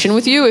conversation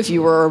with you if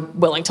you were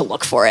willing to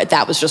look for it.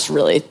 That was just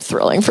really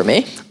thrilling for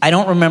me. I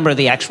don't remember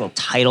the actual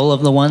title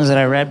of the ones that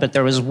I read, but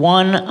there was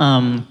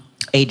one,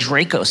 a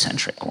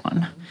Draco-centric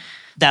one,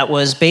 that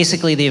was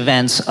basically the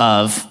events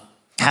of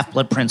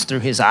Half-Blood Prince through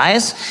his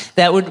eyes,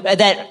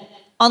 that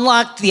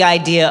unlocked the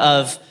idea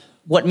of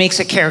what makes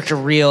a character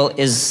real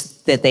is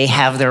that they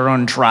have their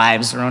own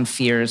drives, their own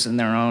fears, and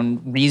their own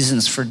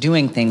reasons for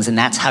doing things, and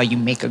that's how you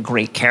make a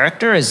great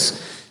character,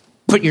 is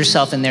put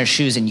yourself in their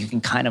shoes and you can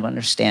kind of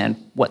understand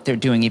what they're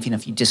doing, even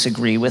if you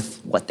disagree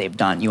with what they've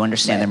done. You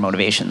understand their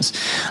motivations.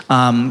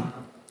 God,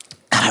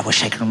 I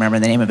wish I could remember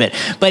the name of it.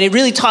 But it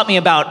really taught me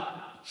about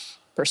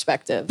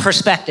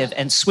perspective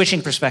and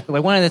switching perspective.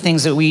 Like one of the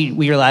things that we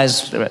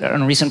realized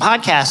on a recent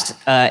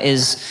podcast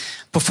is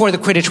before the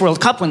Quidditch World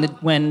Cup, when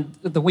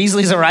the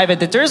Weasleys arrive at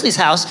the Dursleys'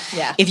 house,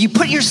 if you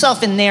put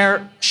yourself in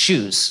their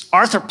shoes,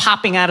 Arthur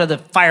popping out of the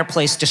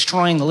fireplace,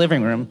 destroying the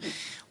living room,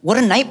 what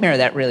a nightmare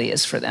that really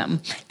is for them.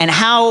 And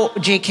how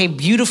J.K.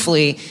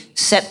 beautifully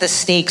set the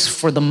stakes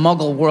for the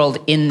Muggle world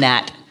in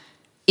that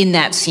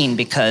scene,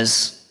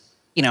 because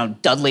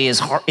Dudley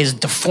is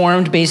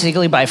deformed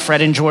basically by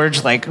Fred and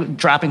George, like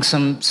dropping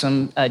some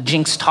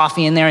Jinx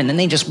toffee in there, and then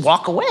they just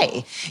walk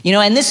away.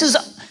 And this is,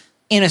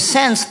 in a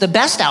sense, the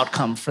best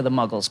outcome for the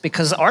Muggles,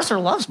 because Arthur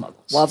loves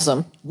Muggles. Loves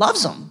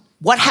them.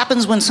 What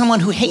happens when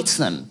someone who hates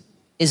them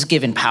is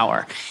given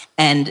power?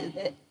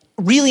 And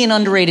really an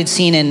underrated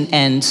scene,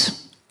 and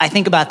I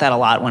think about that a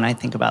lot when I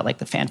think about like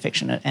the fan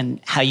fiction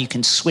and how you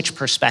can switch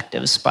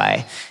perspectives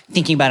by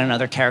thinking about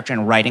another character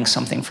and writing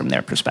something from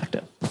their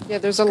perspective. Yeah,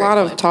 there's a lot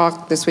of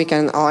talk this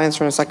weekend, I'll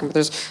answer in a second, but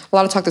there's a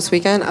lot of talk this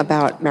weekend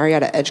about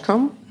Marietta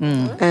Edgecombe,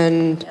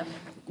 and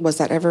was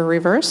that ever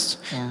reversed?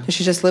 Yeah. Did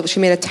she just live? She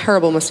made a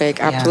terrible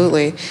mistake,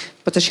 absolutely. Yeah.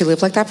 But does she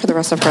live like that for the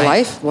rest of her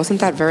life?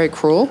 Wasn't that very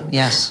cruel?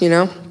 Yes.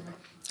 And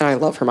I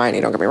love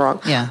Hermione, don't get me wrong.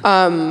 Yeah.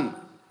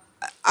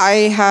 I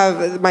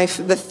have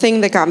the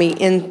thing that got me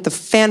in, the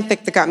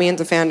fanfic that got me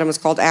into fandom is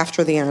called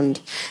After the End.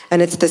 And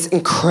it's this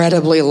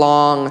incredibly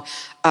long,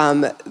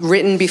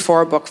 written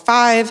before book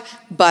 5,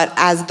 but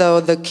as though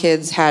the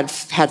kids had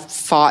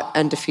fought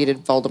and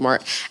defeated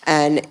Voldemort,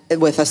 and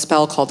with a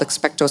spell called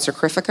Expecto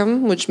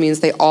Sacrificum, which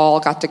means they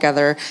all got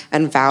together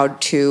and vowed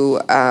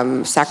to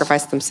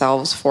sacrifice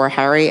themselves for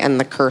Harry, and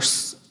the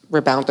curse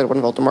rebounded when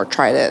Voldemort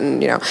tried it,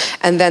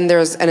 and then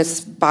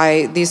it's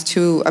by these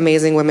 2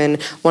 amazing women,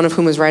 one of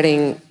whom is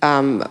writing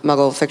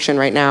Muggle fiction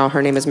right now.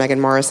 Her name is Megan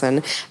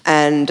Morrison,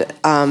 and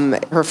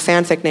her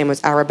fanfic name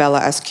was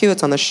Arabella SQ.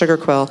 It's on the Sugar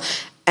Quill.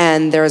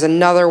 And there's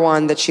another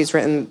one that she's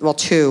written,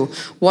 2.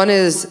 One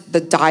is the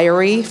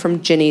diary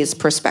from Ginny's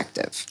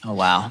perspective. Oh,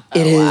 wow.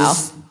 It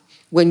is,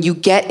 when you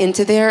get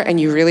into there and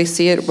you really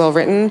see it well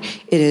written,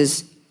 it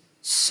is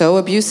so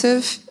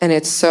abusive, and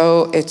it's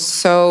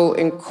so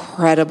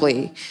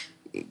incredibly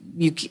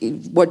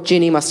what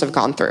Ginny must have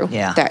gone through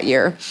that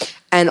year.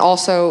 And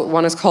also,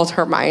 one is called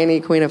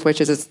Hermione, Queen of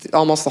Witches. It's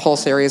almost the whole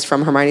series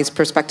from Hermione's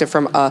perspective,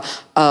 from a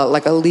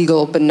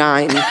legal,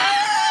 benign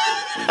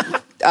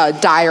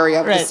diary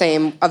of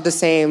the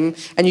same.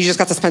 And you just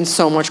got to spend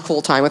so much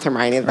cool time with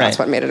Hermione. That's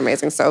what made it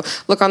amazing. So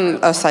look on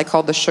a site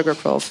called The Sugar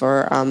Quill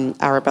for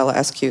Arabella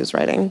SQ's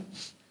writing.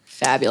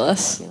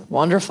 Fabulous.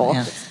 Wonderful.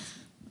 Yeah.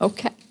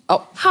 Okay.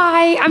 Oh,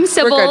 Hi, I'm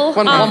Sybil. We're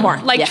good. One more.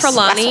 Like Yes.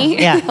 Trelawney.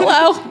 Yeah.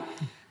 hello.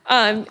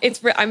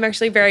 I'm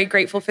actually very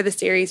grateful for the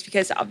series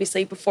because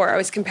obviously before I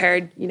was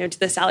compared, to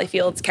the Sally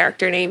Fields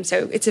character name.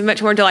 So it's a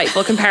much more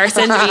delightful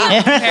comparison to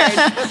be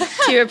compared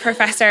to a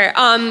professor.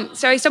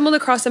 So I stumbled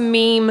across a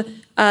meme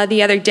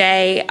the other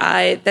day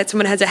that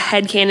someone has a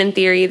headcanon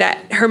theory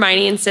that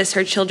Hermione insists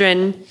her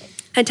children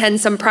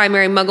attend some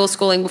primary Muggle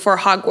schooling before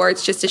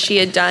Hogwarts, just as she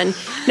had done.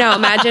 Now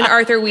imagine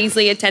Arthur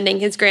Weasley attending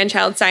his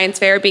grandchild's science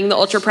fair, being the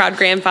ultra-proud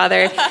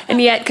grandfather,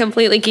 and yet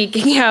completely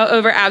geeking out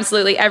over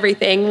absolutely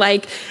everything.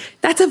 Like,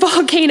 that's a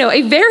volcano,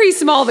 a very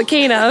small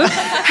volcano.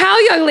 How,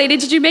 young lady,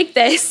 did you make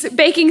this?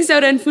 Baking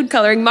soda and food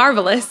coloring,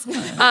 marvelous.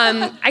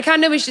 I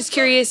kind of was just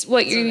curious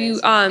what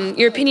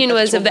your opinion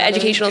was of the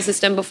educational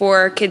system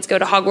before kids go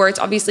to Hogwarts.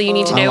 Obviously, you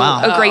need to know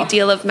a great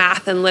deal of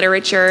math and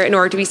literature in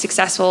order to be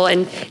successful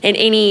in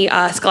any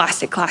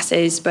scholastic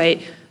classes, but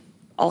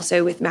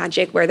also with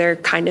magic where they're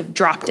kind of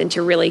dropped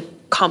into really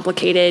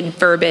complicated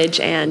verbiage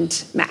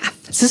and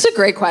math. This is a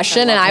great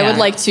question, and I would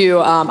like to,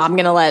 I'm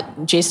going to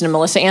let Jason and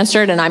Melissa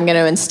answer it, and I'm going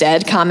to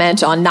instead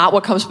comment on not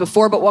what comes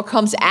before, but what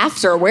comes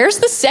after. Where's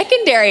the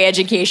secondary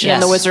education in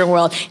the Wizarding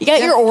World? You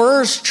got your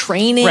Aurors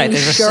training, Right,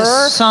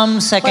 there's some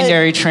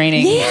secondary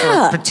training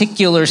for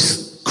particular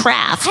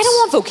crafts. I don't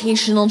want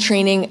vocational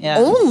training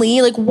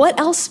only. Like, what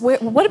else?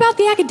 What about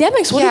the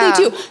academics? What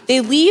do they do?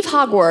 They leave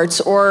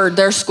Hogwarts or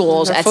their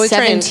schools at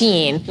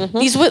 17.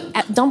 These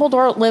at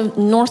Dumbledore lived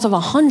north of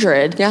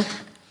 100. Yeah.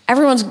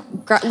 Everyone's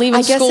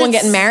leaving school and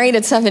getting married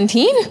at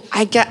 17.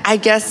 I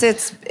guess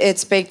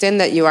it's baked in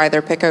that you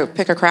either pick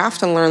a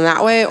craft and learn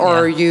that way,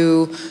 or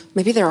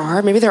maybe there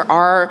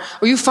are,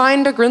 or you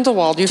find a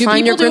Grindelwald. You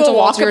find your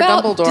Grindelwald or your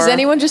Dumbledore. Does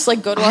anyone just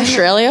go to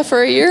Australia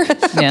for a year?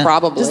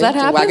 Probably. Does that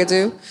happen?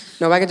 Wagadoo?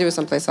 No, Wagadoo is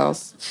someplace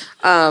else.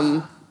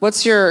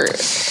 What's your?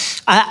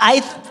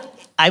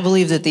 I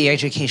believe that the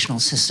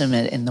educational system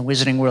in the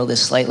Wizarding world is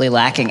slightly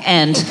lacking,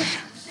 and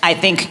I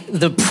think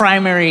the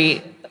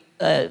primary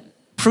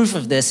proof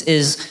of this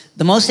is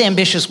the most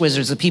ambitious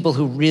wizards, the people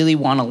who really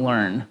want to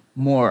learn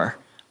more,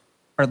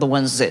 are the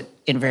ones that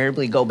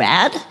invariably go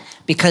bad,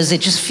 because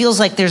it just feels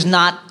like the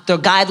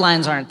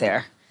guidelines aren't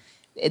there.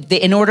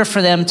 In order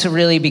for them to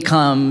really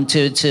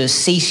to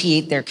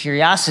satiate their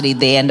curiosity,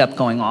 they end up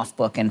going off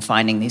book and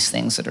finding these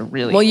things that are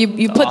really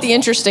you put awful. the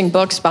interesting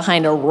books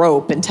behind a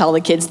rope and tell the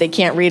kids they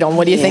can't read them.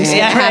 What do you think's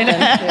going to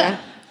happen?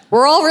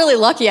 We're all really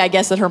lucky, I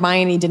guess, that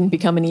Hermione didn't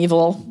become an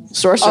evil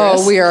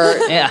sorceress. Oh, we are.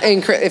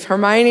 If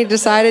Hermione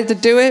decided to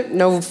do it,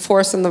 no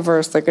force in the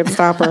verse that could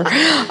stop her.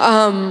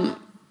 I'm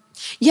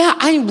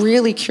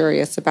really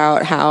curious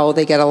about how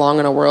they get along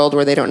in a world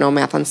where they don't know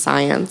math and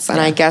science.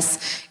 And I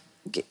guess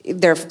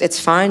it's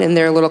fine in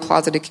their little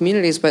closeted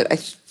communities, but I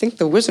think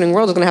the Wizarding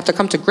world is going to have to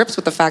come to grips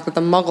with the fact that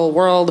the Muggle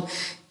world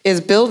is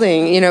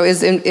building,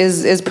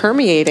 is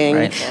permeating.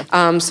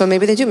 Right. So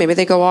maybe they do. Maybe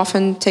they go off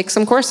and take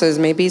some courses.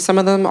 Maybe some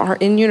of them are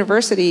in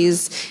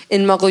universities,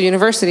 in Muggle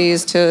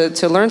universities,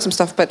 to learn some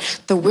stuff. But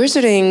the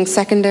Wizarding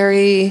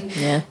secondary,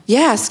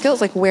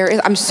 skills. Where is?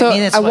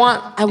 I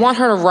want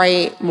her to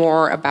write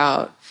more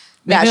about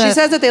that. She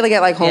says that they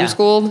get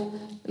homeschooled.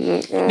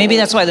 Maybe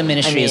that's why the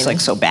Ministry is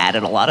so bad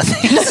at a lot of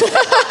things.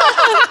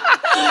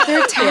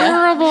 They're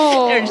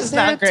terrible. They're just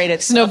not great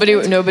at stuff.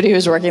 Nobody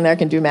who's working there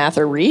can do math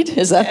or read.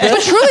 Is that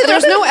But truly,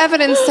 there's no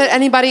evidence that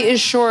anybody is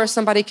sure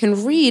somebody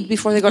can read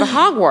before they go to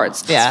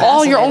Hogwarts.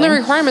 Yeah. Your only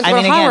requirement to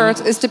go to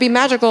Hogwarts is to be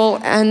magical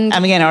and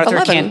Arthur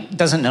 11.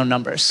 doesn't know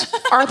numbers.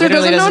 Arthur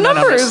doesn't know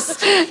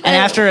numbers. And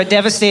after a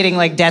devastating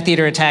Death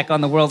Eater attack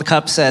on the World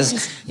Cup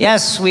says,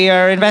 yes, we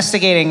are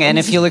investigating, and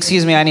if you'll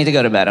excuse me, I need to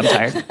go to bed. I'm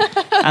tired.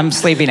 I'm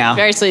sleepy now.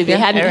 Very sleepy.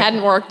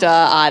 Hadn't worked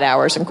odd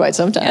hours in quite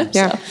some time.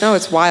 Yeah. So. No,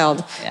 it's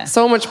wild. Yeah.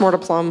 So much more to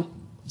plum.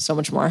 So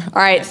much more.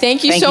 All right.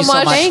 Thank you so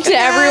much. Thanks to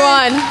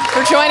everyone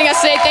for joining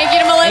us today. Thank you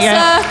to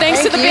Melissa.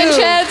 Thanks to the Binge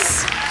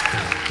Heads.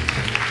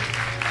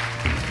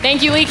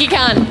 Thank you,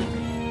 LeakyCon.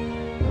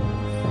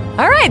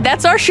 All right,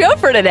 that's our show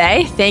for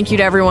today. Thank you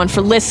to everyone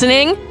for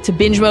listening to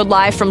Binge Mode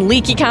Live from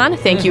LeakyCon.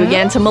 Thank you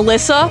again to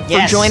Melissa for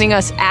joining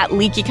us at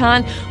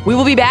LeakyCon. We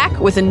will be back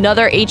with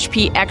another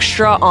HP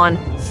Extra on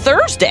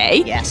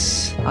Thursday.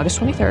 Yes.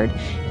 August 23rd.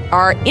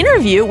 Our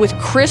interview with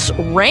Chris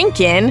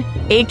Rankin,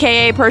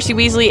 a.k.a. Percy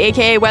Weasley,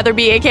 a.k.a.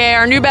 Weatherby, a.k.a.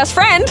 our new best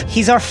friend.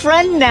 He's our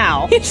friend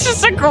now. He's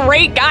just a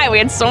great guy. We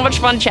had so much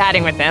fun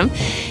chatting with him.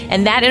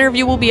 And that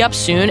interview will be up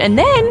soon. And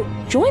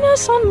then join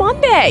us on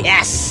Monday.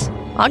 Yes.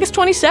 August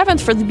 27th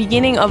for the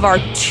beginning of our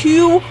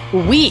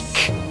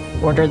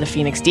 2-week Order of the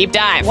Phoenix Deep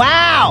Dive.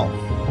 Wow.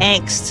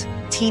 Angst.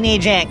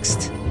 Teenage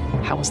angst.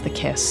 How was the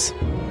kiss?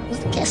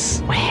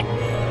 Wet.